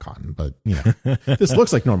it's, or not cotton, but you know, this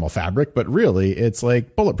looks like normal fabric, but really it's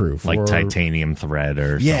like bulletproof, like or titanium thread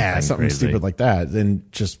or something crazy. stupid like that. Then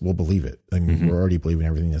just we'll believe it. I mean, we're already believing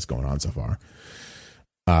everything that's going on so far.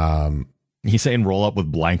 He's saying roll up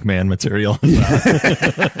with blank man material. No,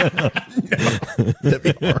 that'd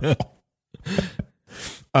be horrible.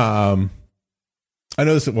 I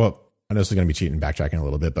know this is going to be cheating, backtracking a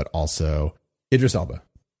little bit, but also Idris Elba.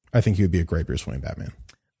 I think he would be a great Bruce Wayne Batman.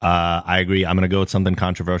 I agree. I'm going to go with something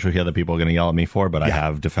controversial here that people are going to yell at me for, but I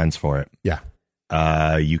have defense for it. Yeah.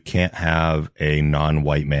 You can't have a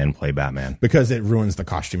non-white man play Batman. Because it ruins the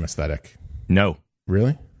costume aesthetic. No.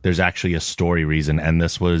 Really? There's actually a story reason. And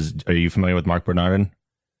this was, are you familiar with Mark Bernardin?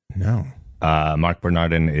 No. Mark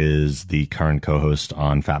Bernardin is the current co-host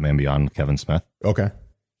on Fat Man Beyond with Kevin Smith. Okay.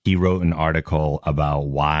 He wrote an article about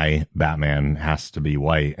why Batman has to be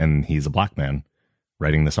white, and he's a black man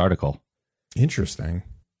writing this article. Interesting.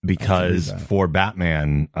 Because for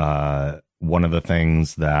Batman, one of the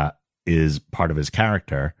things that is part of his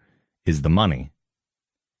character is the money,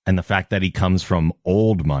 and the fact that he comes from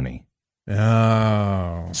old money.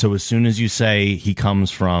 Oh. So as soon as you say he comes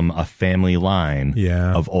from a family line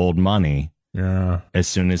of old money, as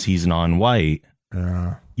soon as he's non-white,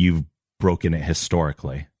 you've broken it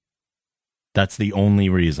historically. That's the only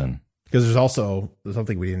reason. Because there's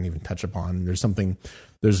something we didn't even touch upon.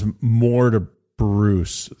 There's more to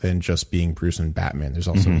Bruce than just being Bruce and Batman. There's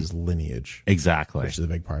also his lineage. Exactly. Which is a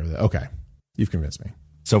big part of it. Okay. You've convinced me.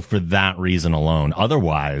 So for that reason alone,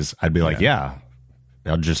 otherwise I'd be like,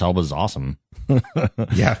 Idris Elba's awesome.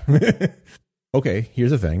 Yeah. Okay.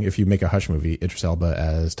 Here's the thing. If you make a Hush movie, Idris Elba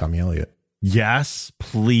as Tommy Elliott. Yes,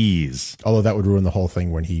 please. Although that would ruin the whole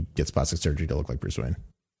thing when he gets plastic surgery to look like Bruce Wayne.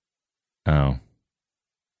 Oh.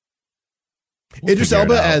 Idris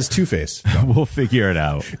Elba as Two-Face. We'll figure it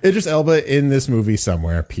out. Idris Elba in this movie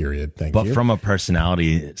somewhere, period. Thank you. But from a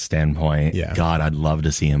personality standpoint, God, I'd love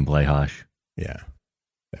to see him play Hush. Yeah.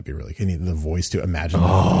 That'd be really good. The voice to imagine. The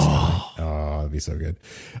voice. Oh, that'd be so good.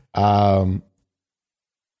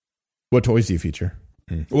 What toys do you feature?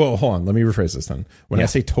 Well, hold on. Let me rephrase this then. When I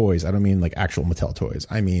say toys, I don't mean like actual Mattel toys.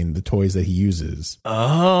 I mean the toys that he uses.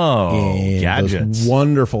 Oh, gadgets. Those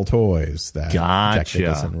wonderful toys that Jack Gotcha.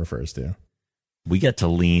 Nicholson refers to. We get to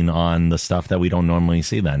lean on the stuff that we don't normally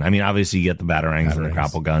see then. I mean, obviously you get the batarangs and the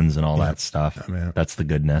grapple guns and all that stuff. Yeah. That's the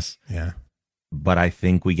goodness. Yeah. But I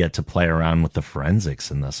think we get to play around with the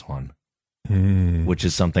forensics in this one, which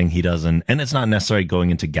is something he doesn't. And it's not necessarily going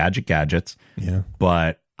into gadgets. Yeah.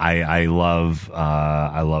 But I love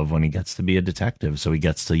when he gets to be a detective. So he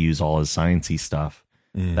gets to use all his sciencey stuff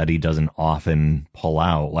that he doesn't often pull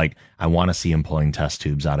out. Like I want to see him pulling test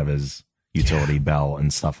tubes out of his utility belt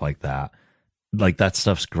and stuff like that. Like that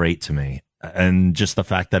stuff's great to me. And just the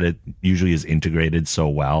fact that it usually is integrated so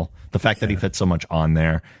well, the fact that he fits so much on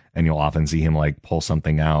there, and you'll often see him like pull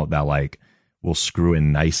something out that like will screw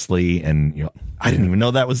in nicely. And you know, I didn't even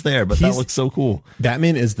know that was there, but that looks so cool.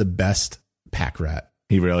 Batman is the best pack rat.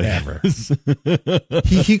 He really ever. is.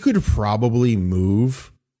 he could probably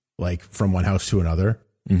move like from one house to another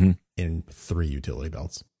in 3 utility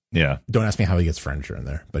belts. Yeah. Don't ask me how he gets furniture in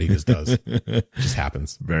there, but he just does. It just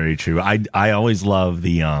happens. Very true. I always love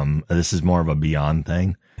the this is more of a Beyond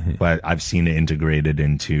thing, but I've seen it integrated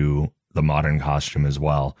into the modern costume as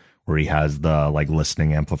well, where he has the like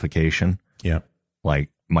listening amplification. Yeah. Like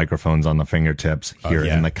microphones on the fingertips, here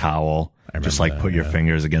in the cowl. Just like put your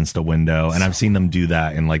fingers against a window. And I've seen them do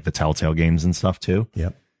that in like the Telltale games and stuff too.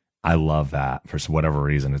 Yep. I love that for whatever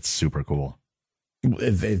reason. It's super cool.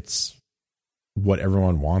 It's what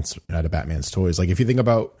everyone wants out of Batman's toys. Like if you think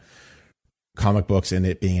about comic books and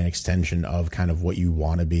it being an extension of kind of what you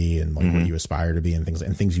want to be and like what you aspire to be and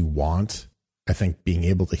things you want, I think being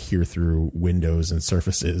able to hear through windows and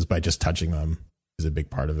surfaces by just touching them is a big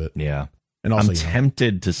part of it. Yeah. And also I'm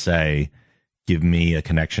tempted to say give me a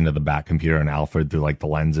connection to the Bat computer and Alfred through like the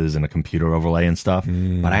lenses and a computer overlay and stuff.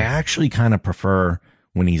 But I actually kind of prefer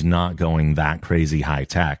when he's not going that crazy high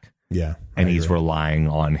tech. Yeah. And he's relying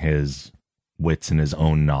on his wits and his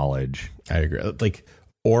own knowledge. I agree. Like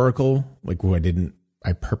Oracle, like who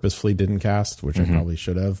I purposefully didn't cast, which I probably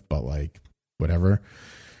should have, but like whatever.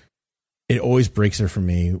 It always breaks her for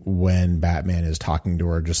me when Batman is talking to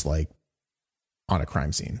her just like on a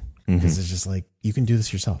crime scene. Because it's just like, you can do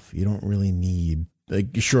this yourself. You don't really need, like,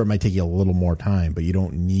 sure, it might take you a little more time, but you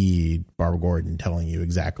don't need Barbara Gordon telling you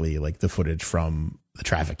exactly like the footage from the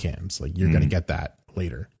traffic cams. Like, you're going to get that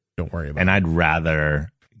later. Don't worry about it. And I'd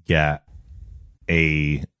rather get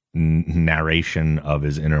a narration of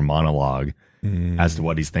his inner monologue as to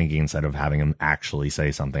what he's thinking instead of having him actually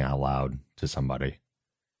say something out loud to somebody.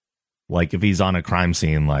 Like, if he's on a crime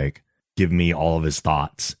scene, like, give me all of his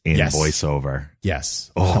thoughts in voiceover.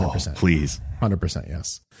 Yes. 100%. Please. 100%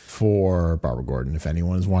 yes. For Barbara Gordon, if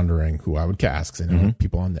anyone is wondering who I would cast, because I know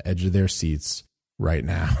people on the edge of their seats right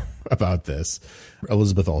now about this,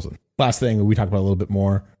 Elizabeth Olsen. Last thing we talked about a little bit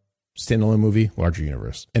more, standalone movie, larger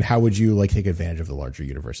universe. And how would you like take advantage of the larger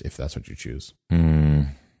universe if that's what you choose?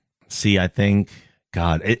 See, I think,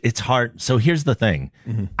 God, it's hard. So here's the thing.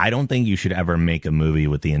 I don't think you should ever make a movie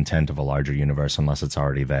with the intent of a larger universe unless it's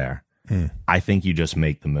already there. I think you just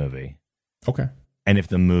make the movie. Okay. And if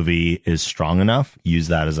the movie is strong enough, use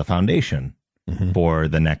that as a foundation for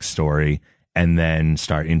the next story and then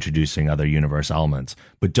start introducing other universe elements.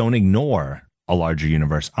 But don't ignore a larger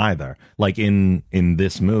universe either. Like in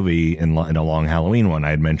this movie, in a Long Halloween one, I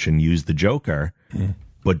had mentioned use the Joker,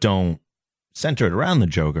 but don't center it around the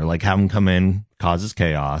Joker. Like have him come in, causes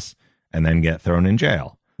chaos, and then get thrown in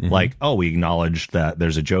jail. Like, oh, we acknowledged that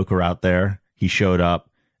there's a Joker out there. He showed up.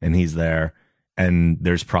 And he's there, and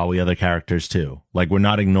there's probably other characters too. Like, we're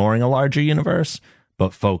not ignoring a larger universe,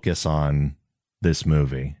 but focus on this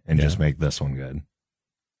movie and just make this one good.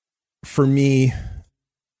 For me,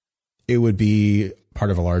 it would be part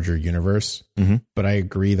of a larger universe, but I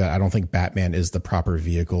agree that I don't think Batman is the proper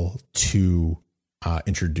vehicle to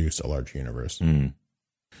introduce a larger universe.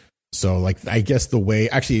 So, like, I guess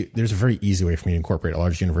there's a very easy way for me to incorporate a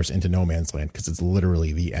large universe into No Man's Land because it's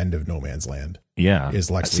literally the end of No Man's Land. Yeah. Is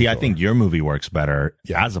Lex See, Luthor. I think your movie works better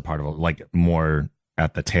as a part of like more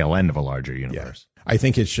at the tail end of a larger universe. Yeah. I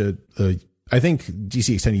think it should. I think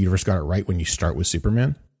DC Extended Universe got it right when you start with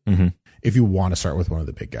Superman. If you want to start with one of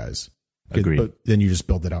the big guys, agreed. But then you just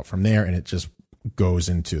build it out from there, and it just goes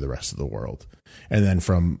into the rest of the world. And then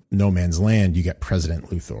from No Man's Land, you get President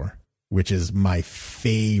Luthor, which is my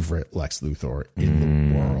favorite Lex Luthor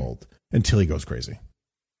in the world until he goes crazy.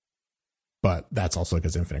 But that's also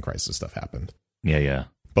because Infinite Crisis stuff happened. Yeah.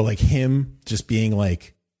 But like him just being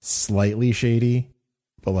like slightly shady,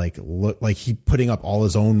 but like look like he putting up all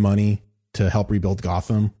his own money to help rebuild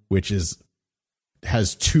Gotham, which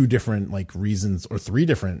has two different like reasons or three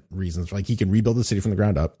different reasons. Like he can rebuild the city from the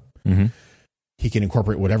ground up. He can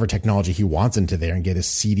incorporate whatever technology he wants into there and get his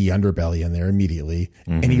seedy underbelly in there immediately.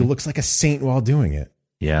 And he looks like a saint while doing it.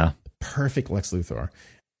 Yeah. Perfect Lex Luthor.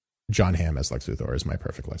 John Hamm as Lex Luthor is my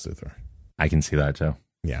perfect Lex Luthor. I can see that too.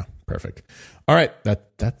 Yeah, perfect. All right,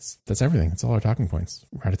 that's everything. That's all our talking points.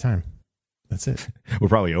 We're out of time. That's it. We're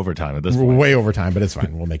probably over time at this We're point. way over time, but it's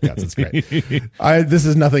fine. We'll make cuts. It's great. This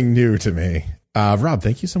is nothing new to me. Rob,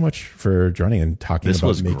 thank you so much for joining and talking This about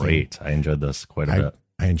was great. I enjoyed this quite a bit.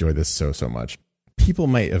 I enjoyed this so much. People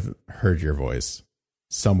might have heard your voice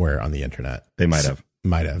somewhere on the internet. They might have.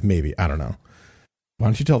 Maybe. I don't know. Why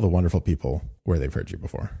don't you tell the wonderful people where they've heard you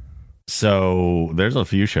before? So there's a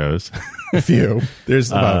few shows. A few.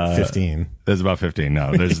 There's about 15. There's about 15.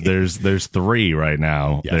 No, there's 3 right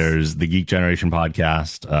now. Yes. There's the Geek Generation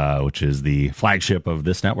podcast, which is the flagship of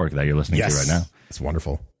this network that you're listening to right now. It's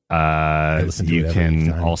wonderful. You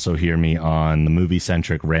can also hear me on the Movie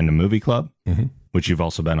Centric Random Movie Club, which you've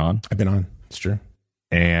also been on. I've been on. It's true.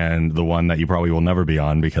 And the one that you probably will never be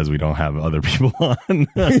on because we don't have other people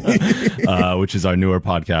on, which is our newer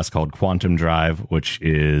podcast called Quantum Drive, which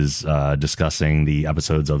is discussing the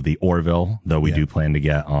episodes of the Orville, though we do plan to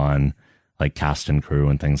get on like cast and crew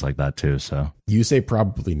and things like that too. So you say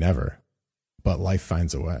probably never, but life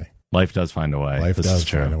finds a way. Life does find a way. Life does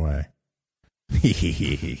find a way.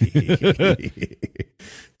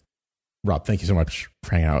 Rob, thank you so much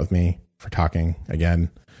for hanging out with me, for talking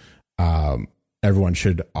again. Everyone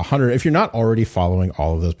should if you're not already following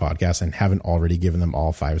all of those podcasts and haven't already given them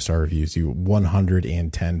all 5-star reviews, you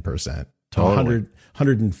 110%, Totally.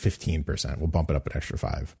 115%. We'll bump it up an extra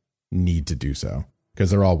 5. Need to do so because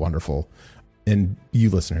they're all wonderful. And you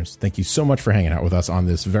listeners, thank you so much for hanging out with us on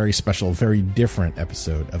this very special, very different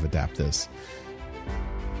episode of Adapt This.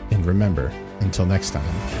 And remember, until next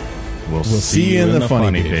time, We'll see you in the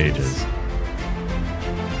funny pages.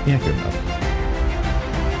 Yeah, good enough.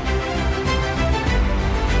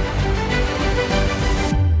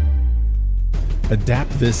 Adapt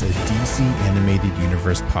This, a DC Animated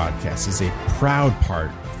Universe podcast, is a proud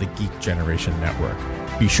part of the Geek Generation Network.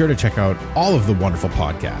 Be sure to check out all of the wonderful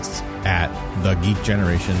podcasts at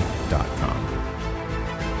thegeekgeneration.com.